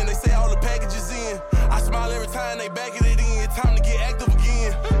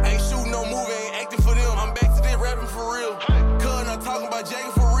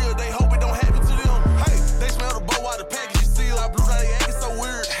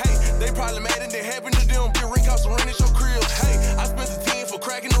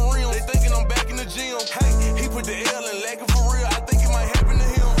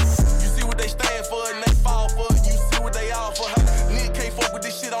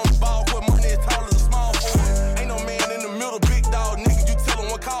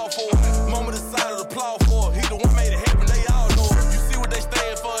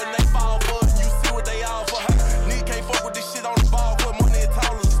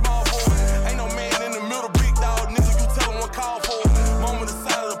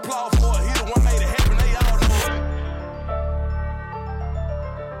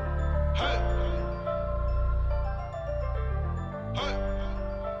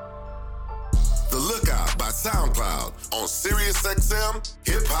 SoundCloud on SiriusXM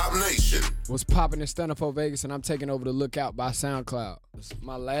Hip Hop Nation. What's poppin' in Stand Up for Vegas, and I'm taking over the Lookout by SoundCloud.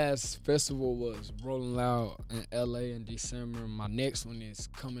 My last festival was Rolling Loud in LA in December. My next one is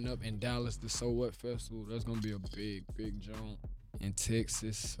coming up in Dallas, the So What Festival. That's gonna be a big jump in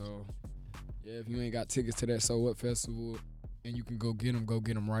Texas. So yeah, if you ain't got tickets to that So What Festival and you can go get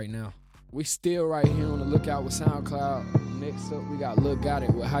them right now. We still right here on the Lookout with SoundCloud. Next up, we got Lil Got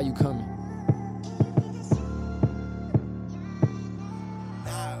It with How You Coming.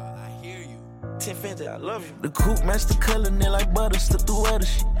 I love you. The coupe match the color, nail like butter, slip through other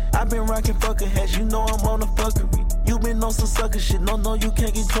shit. I been rockin' fucker hats, you know I'm on the fuckery. You been on some sucker shit, no, you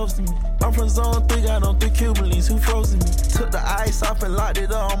can't get close to me. I'm from zone 3, got on 3 Cubans, who frozen me? Took the ice off and locked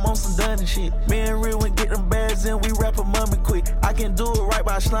it up, I'm on some done and shit. Me and Real and get them bags in, we rap a mummy quick. I can do it right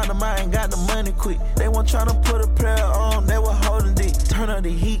by slide them, I ain't got the money quick. They want tryna put a player on, they were holding dick. Turn on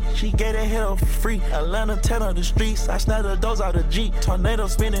the heat, she gave that hell for free. Atlanta 10 on the streets, I snap the doors out the Jeep. Tornado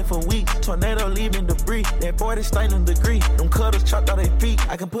spinning for weeks, tornado leaving debris. That 40 staining degree, them cutters chopped out their feet.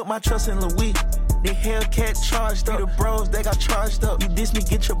 I can put my trust in Louis. The Hellcat charged up. The bros, they got charged up. You diss me,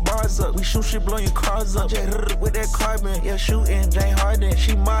 get your bars up. We shoot shit, blow your cars up. Just with that carbon, yeah, shooting. Jane Harden,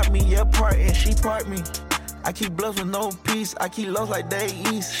 she mobbed me, yeah, parting. She part me. I keep bluffs with no peace. I keep lows like day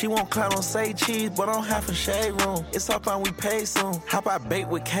east. She won't cloud on say cheese, but on half a shade room. It's up on we pay soon. Hop out bait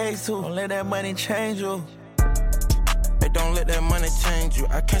with K too. Don't let that money change you. Hey, don't let that money change you.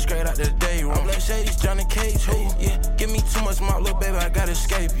 I came straight out the day room. I'm Black Shady's Johnny Cage, who? Yeah, give me too much mouth, little baby, I gotta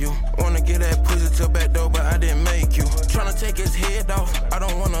escape you. Wanna get that pussy to back door, but I didn't make you. Tryna take his head off, I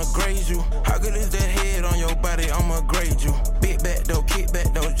don't wanna graze you. How good is that head on your body? I'ma grade you. Big back door, kick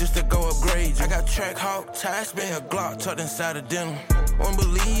back door, just to go upgrade you. I got track hawk, tie spin, a Glock tucked inside of denim. Won't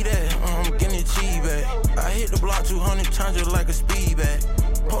believe that, I'm getting it cheap back. I hit the block 200 times just like a speed back.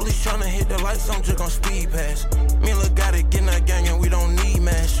 Police tryna hit the lights, I'm just gon' speed past. Me and Lil Got It, getting that gang and we don't need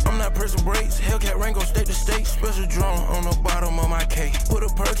mash. I'm not pressing brakes, Hellcat Rango, state to state. Special drum on the bottom of my cake. Put a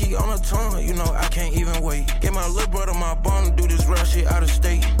perky on the tongue, you know I can't even wait. Get my little brother my bond to do this real shit out of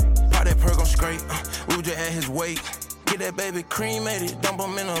state. Pop that perk on straight, we was just at his weight. Get that baby cremated, dump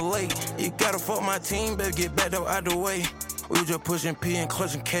him in a lake. You gotta fuck my team, baby, get back though out the way. We was just pushing P and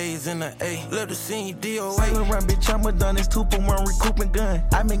clutching K's in the A. Love to see DOA. Sailor run, bitch, I'm a done. It's 2-for-1 recouping gun.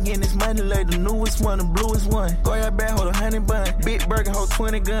 I been getting this money like the newest one, the bluest one. Go ahead, bad, hold a 100 bun. Big burger, hold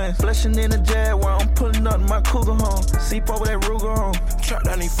 20 guns. Flashing in the Jaguar, I'm pulling up my Cougar home. C4 with that Ruger home. Truck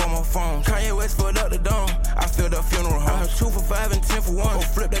down these 4 more phones. Kanye West filled up the dome. I filled up funeral home. I heard 2 for 5 and 10 for 1. Go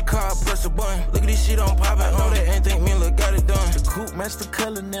flip that car, press a button. Look at this shit on poppin'. I know that ain't think me look got it done. The coupe match the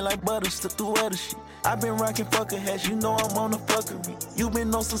color, nail like butter, slip through other shit. I been rockin' fucker hats, you know I'm on the fuckery. You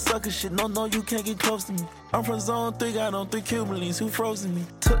been on some sucker shit, no, you can't get close to me. I'm from zone 3, got on 3 Cubans, who frozen me?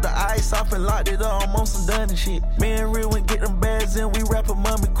 Took the ice off and locked it up, I'm on some done and shit. Me and Real and get them bags in, we rap a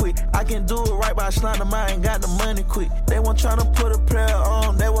mummy quick. I can do it right by slide them, I ain't got the money quick. They want tryna put a player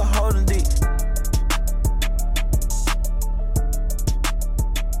on, they were holding dick.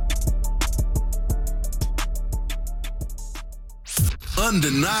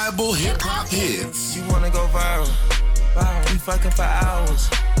 Undeniable hip-hop hits. You wanna go viral? We fucking for hours.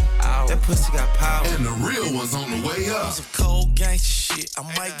 That pussy got power. And the real one's on the way up. Some cold gangsta shit. I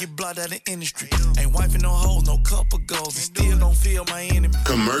might get blocked out of the industry. Ain't wifing no hoes, no couple goals. And still don't feel my enemy.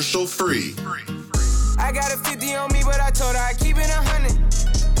 Commercial free. I got a 50 on me, but I told her I keep it 100.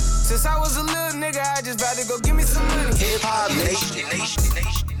 Since I was a little nigga, I just about to go give me some money. Hip-hop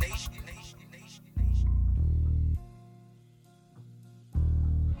nation.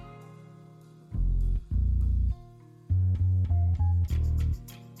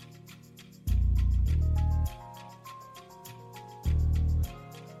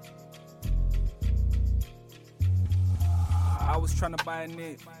 I was tryna buy a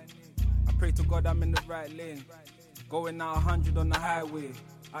net. I pray to God I'm in the right lane. Going out 100 on the highway.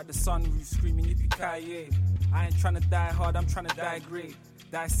 At the sunroof screaming yippee-ki-yay. I ain't tryna die hard, I'm tryna die great.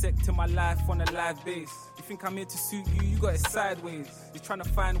 Dissecting my life on a live base. You think I'm here to suit you, you got it sideways. You're tryna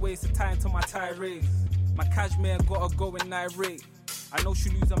find ways to tie into my tirade. My cashmere gotta go in irate. I know she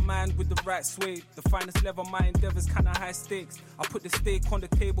lose her mind with the right sway. The finest level, my endeavors kinda high stakes. I put the steak on the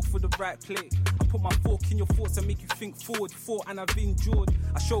table for the right plate. I put my fork in your thoughts and make you think forward. Fought and I've endured.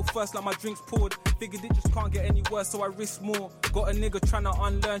 I show first like my drinks poured. Figured it just can't get any worse, so I risk more. Got a nigga tryna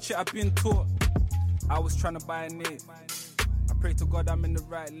unlearn shit I've been taught. I was tryna buy a net. I pray to God I'm in the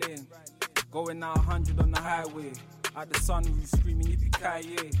right lane. Going out 100 on the highway. At the sunroof screaming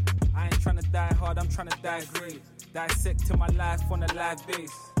yippee-ki-yay. I ain't tryna die hard, I'm tryna die great. Dissecting my life on a live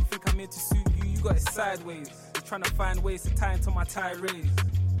base. You think I'm here to suit you, you got it sideways. You're tryna find ways to tie into my tirades.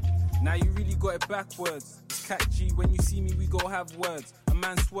 Now you really got it backwards. It's catchy, when you see me we go have words. A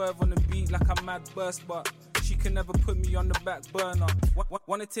man swerve on the beat like a mad burst, but she can never put me on the back burner.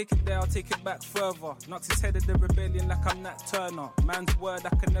 Wanna take it there, I'll take it back further. Knocks his head at the rebellion like I'm Nat Turner. Man's word,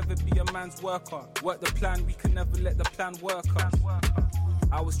 I can never be a man's worker. Work the plan, we can never let the plan work us.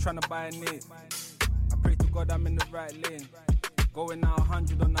 I was trying to buy a nit. I pray to God I'm in the right lane. Going out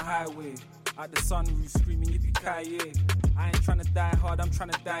 100 on the highway. Out the sunroof screaming yippee-ki-yay. I ain't trying to die hard, I'm trying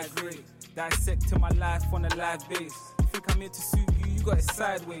to die great. Dissecting my life on a live base. You think I'm here to suit you, you got it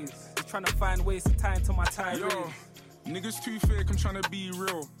sideways. You're trying to find ways to tie into my tirade. Niggas too fake, I'm tryna be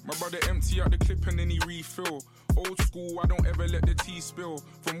real. My brother empty out the clip and then he refill. Old school, I don't ever let the tea spill.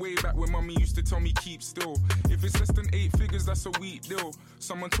 From way back when mommy used to tell me keep still. If it's less than 8 figures, that's a weak deal.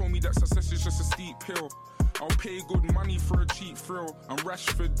 Someone told me that success is just a steep hill. I'll pay good money for a cheap thrill. I'm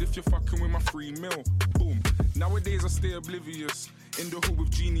Rashford if you're fucking with my free meal. Boom. Nowadays I stay oblivious. In the hood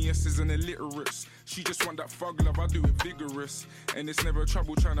with geniuses and illiterates. She just want that thug love, I do it vigorous. And it's never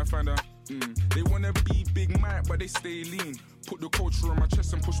trouble trying to find her. They wanna be Big Mike, but they stay lean. Put the culture on my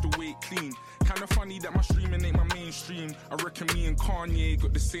chest and push the weight clean. Kinda funny that my streaming ain't my mainstream. I reckon me and Kanye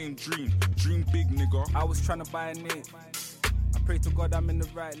got the same dream. Dream big, nigga. I was trying to buy a nit. I pray to God I'm in the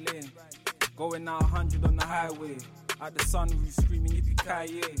right lane. Going out 100 on the highway. Out the sunroof screaming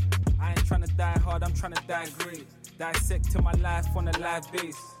yippee-ki-yay. I ain't trying to die hard, I'm trying to die great. Dissecting my life on a live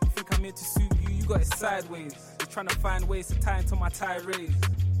base. You think I'm here to suit you, you got it sideways. You're trying to find ways to tie into my tirades.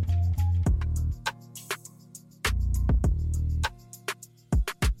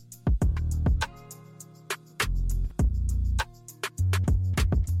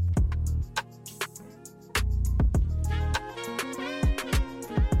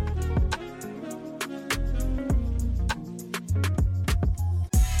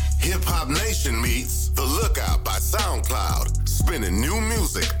 Nation meets The Lookout by SoundCloud. Spinning new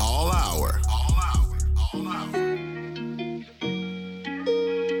music all hour.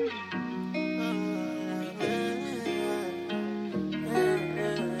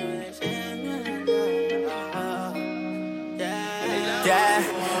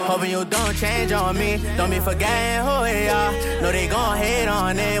 Hoping you don't change on me. Don't be forgetting who we are. Know they gon' hate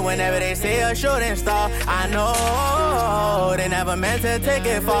on it whenever they see a shooting star. I know they never meant to take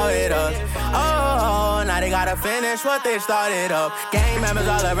it for with us. Oh, now they gotta finish what they started up. Gang members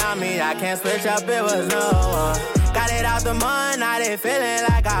all around me, I can't switch up, it was no one. Got it out the mud, now they feeling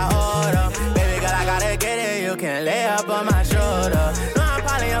like I owe them. Baby girl, I gotta get it, you can lay up on my shoulder. No, I'm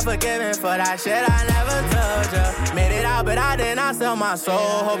probably unforgiving for that shit I never told ya. Made it out, but I did not sell my soul.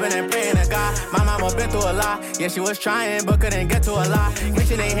 Hoping and praying to God. My mama been through a lot. Yeah, she was trying, but couldn't get to a lot.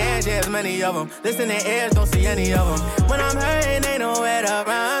 Reaching their hands, yeah, there's many of them. Listen their ears, don't see any of them. When I'm hurting, ain't nowhere to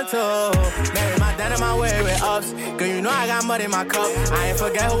run to. Marry my dad and my way with ups. Girl, you know I got mud in my cup. I ain't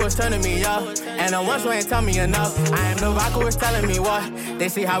forget who was turning me up. And the ones who ain't tell me enough. I am the rock who was telling me what. They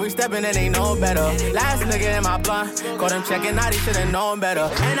see how we stepping and they know better. Last nigga in my blunt. Caught them checking out, he should've known better.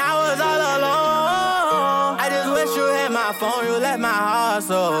 And I was all alone. I just wish you hit my phone. You left my heart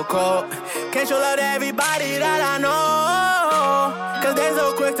so cold. Can't show love to everybody that I know. Cause they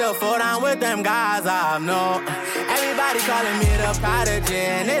so quick to fall down with them guys I've known. Everybody calling me the prodigy,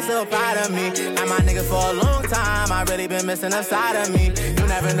 and they so proud of me. And my niggas for a long time, I really been missing a side of me. You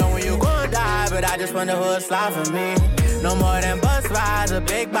never know when you gon' die, but I just wonder who'll slide for me. No more than bus rides, a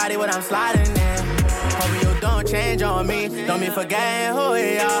big body when I'm sliding in. Hope you don't change on me, don't be forgetting who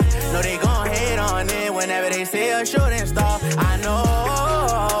we are. Know they gon' hate on it whenever they see a shooting star. I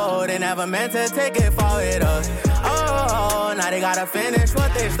know they never meant to take it for with us. Oh, now they gotta finish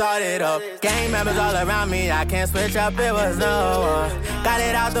what they started up. Gang members all around me, I can't switch up, it was no one. Got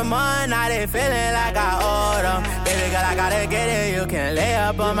it out the mud, now they feeling like I owe them. Baby girl, I gotta get it, you can lay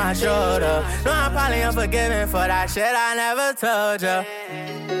up on my shoulder. No, I'm probably unforgiving for that shit I never told ya.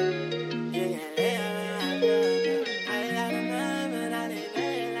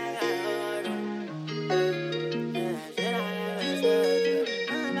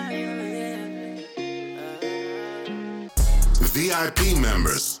 VIP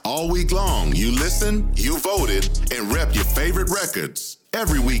members, all week long, you listen, you voted, and rep your favorite records.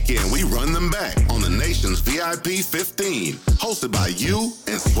 Every weekend, we run them back on the nation's VIP 15, hosted by you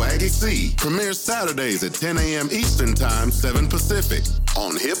and Swaggy C. Premieres Saturdays at 10 a.m. Eastern Time, 7 Pacific,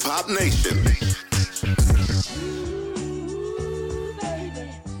 on Hip Hop Nation.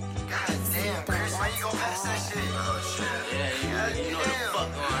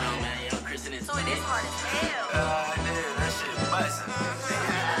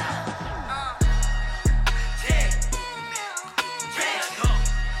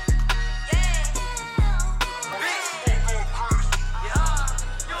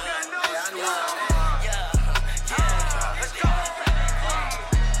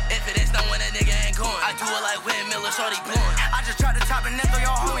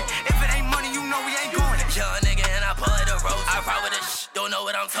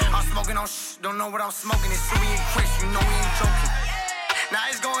 I'm toting. I'm smoking on don't know what I'm smoking. It's Suey and Chris, you know we ain't joking. Now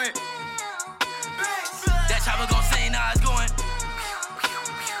it's going. That chopper gon' sing, now it's going.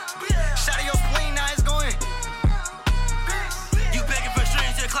 Shot of your spleen, now it's going. You begging for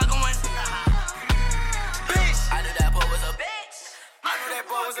strings, your clock going. Bitch. I knew that boy was a bitch. I knew that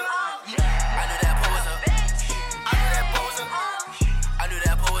boy was a I knew that boy was a bitch. I knew that boy was a I knew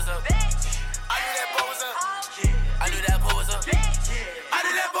that boy was a bitch. I knew that boy was a I knew that boy was a bitch. I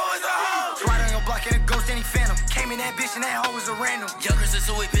knew that boy was a hoe. Right on your block in a ghost, any phantom. Came in that bitch and that hoe was a random. Younger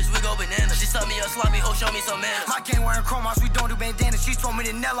sister, we bitch, we go bananas. She sucked me up sloppy, hoe, show me some manners. My gang wearing chromos, we don't do bandanas. She told me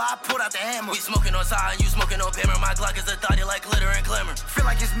to Nella, I pulled out the hammer. We smoking on side, you smoking on pammer. My Glock is a thotty like glitter and glamour. Feel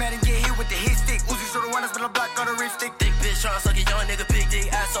like it's mad and get hit with the hit stick. Uzi shoulda runners, but a block got a rip stick. Thick bitch tryna suck a young nigga, big dick.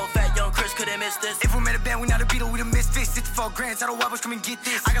 Ass so fat, young Chris couldn't miss this. If we made a band, we not a Beatle, we the misfits. 64 grand, tell the wobbles, come and get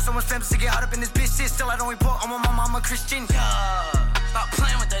this. I got so much famous to get hot up in this bitch shit. Still I don't report, I'm a mama, I'm a Christian. Yeah, stop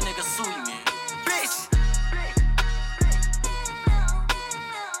playing with that nigga Suey, man. Bitch.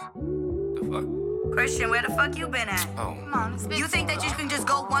 Christian, where the fuck you been at? Oh. Come on, you think that you can just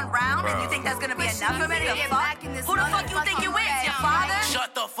go one round and you think that's gonna be enough for me to get back in this? Who the fuck you think you is, your father?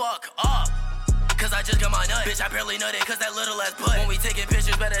 Shut the fuck up. Cause I just got my nut. Bitch, I barely nutted cause that little ass butt. When we taking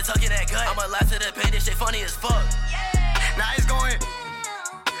pictures, better tuck in that gut. I'ma laugh to the pain, this shit funny as fuck. Yeah. Now it's going.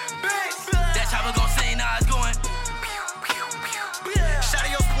 That chopper gon' sing, now it's going. Shot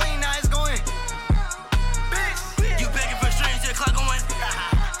of your spleen, now it's going. You begging for strings, your clock going.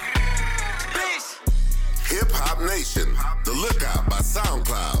 Hip Hop Nation, The Lookout by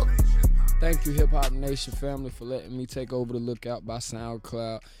SoundCloud. Thank you, Hip Hop Nation family, for letting me take over The Lookout by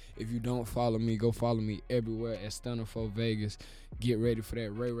SoundCloud. If you don't follow me, go follow me everywhere at Stunner 4 Vegas. Get ready for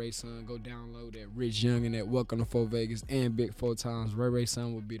that Ray Son. Go download that Rich Young and that Welcome to 4 Vegas and Big 4 Times. Ray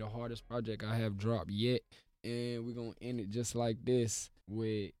Son will be the hardest project I have dropped yet. And we're going to end it just like this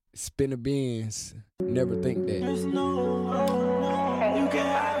with Spinner Beans. Never think that. You can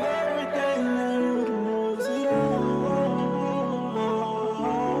have everything.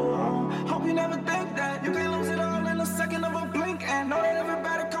 Hope you never think that you can lose it all in a second of a blink. And know that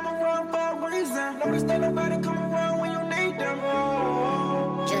everybody come around for a reason. Notice that nobody come around when you need them.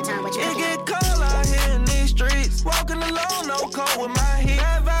 It get cold out here in these streets. Walking alone, no coat with my heat.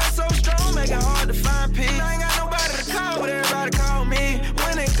 That vibe so strong, make it hard to find peace. I ain't got nobody to call, but everybody call me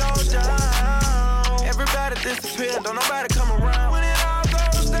when it goes down. Everybody disappear, don't nobody come around when it all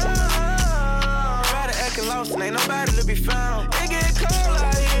goes down. Everybody acting lost and ain't nobody to be found. It get cold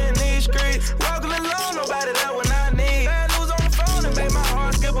out here in these streets. Walking alone, nobody there when I need. Bad news on the phone and make my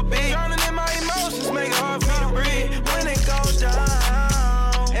heart skip a beat. Drowning in my emotions, make it hard for me to breathe when it goes down.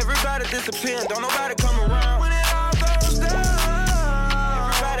 Everybody disappearing, don't nobody come around when it all goes down.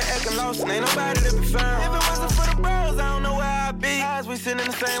 Everybody acting lost and ain't nobody to be found. If it wasn't for the bros, I don't know where I'd be. Eyes we sit in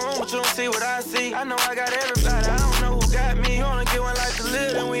the same room, but you don't see what I see. I know I got everybody, I don't know who got me. You only get one life to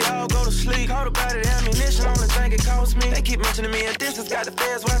live, and we all go to sleep. Caught about it, ammunition, only thing it cost me. They keep mentioning me, and this has got the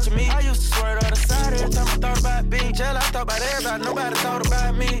feds watching me. I used to swear to the side every time I thought about being jail. I thought about everybody, nobody thought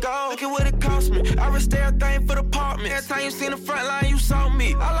about me. Go, look at what it cost me. I risked everything for the apartment. Every time you seen the front line, you saw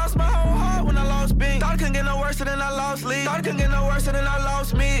me. I lost my whole heart when I lost Bing. Thought it couldn't get no worse than I lost Lee. Thought it couldn't get no worse than I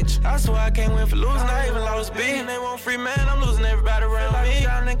lost Mitch. I swear I can't win for losing, I even lost B. And they won't free man, I'm losing everybody around me. I'm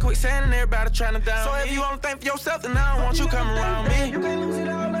drowning in quicksand and everybody trying to down me. So if you wanna think for yourself, then I don't want you coming around me. You can't lose it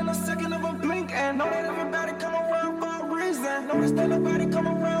all in a second of a blink. And know that everybody come around for a reason. Notice that nobody come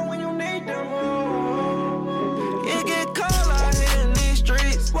around when you need them. It get cold out here in these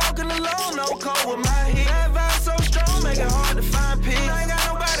streets. Walking alone, no coat with my heat. That vibe so strong, make it hard to find peace. I ain't got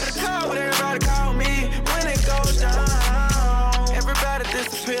nobody to call, but everybody call me when it goes down. Everybody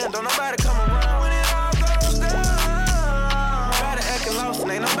disappear, don't nobody come around when it all goes down. Everybody acting lost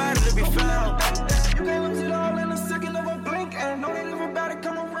and ain't nobody to be found. You can't lose it all in a second of a blink. And know that everybody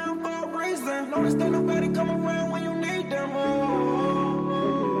come around for a reason. Notice that nobody come around when you need them.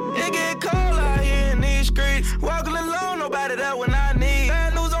 It get cold out here in these streets. Walking alone, nobody there when I need.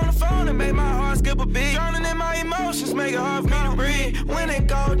 Bad news on the phone and make my heart skip a beat. Drowning in my emotions, make it hard for me to breathe when it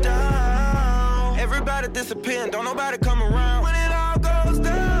go down. Everybody disappearing, don't nobody come around when it all goes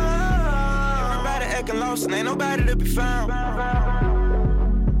down. Everybody acting lost and ain't nobody to be found.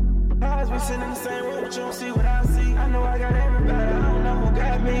 Eyes we sitting in the same room, but you don't see what I see. I know I got everybody, I don't know who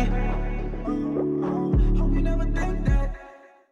got me.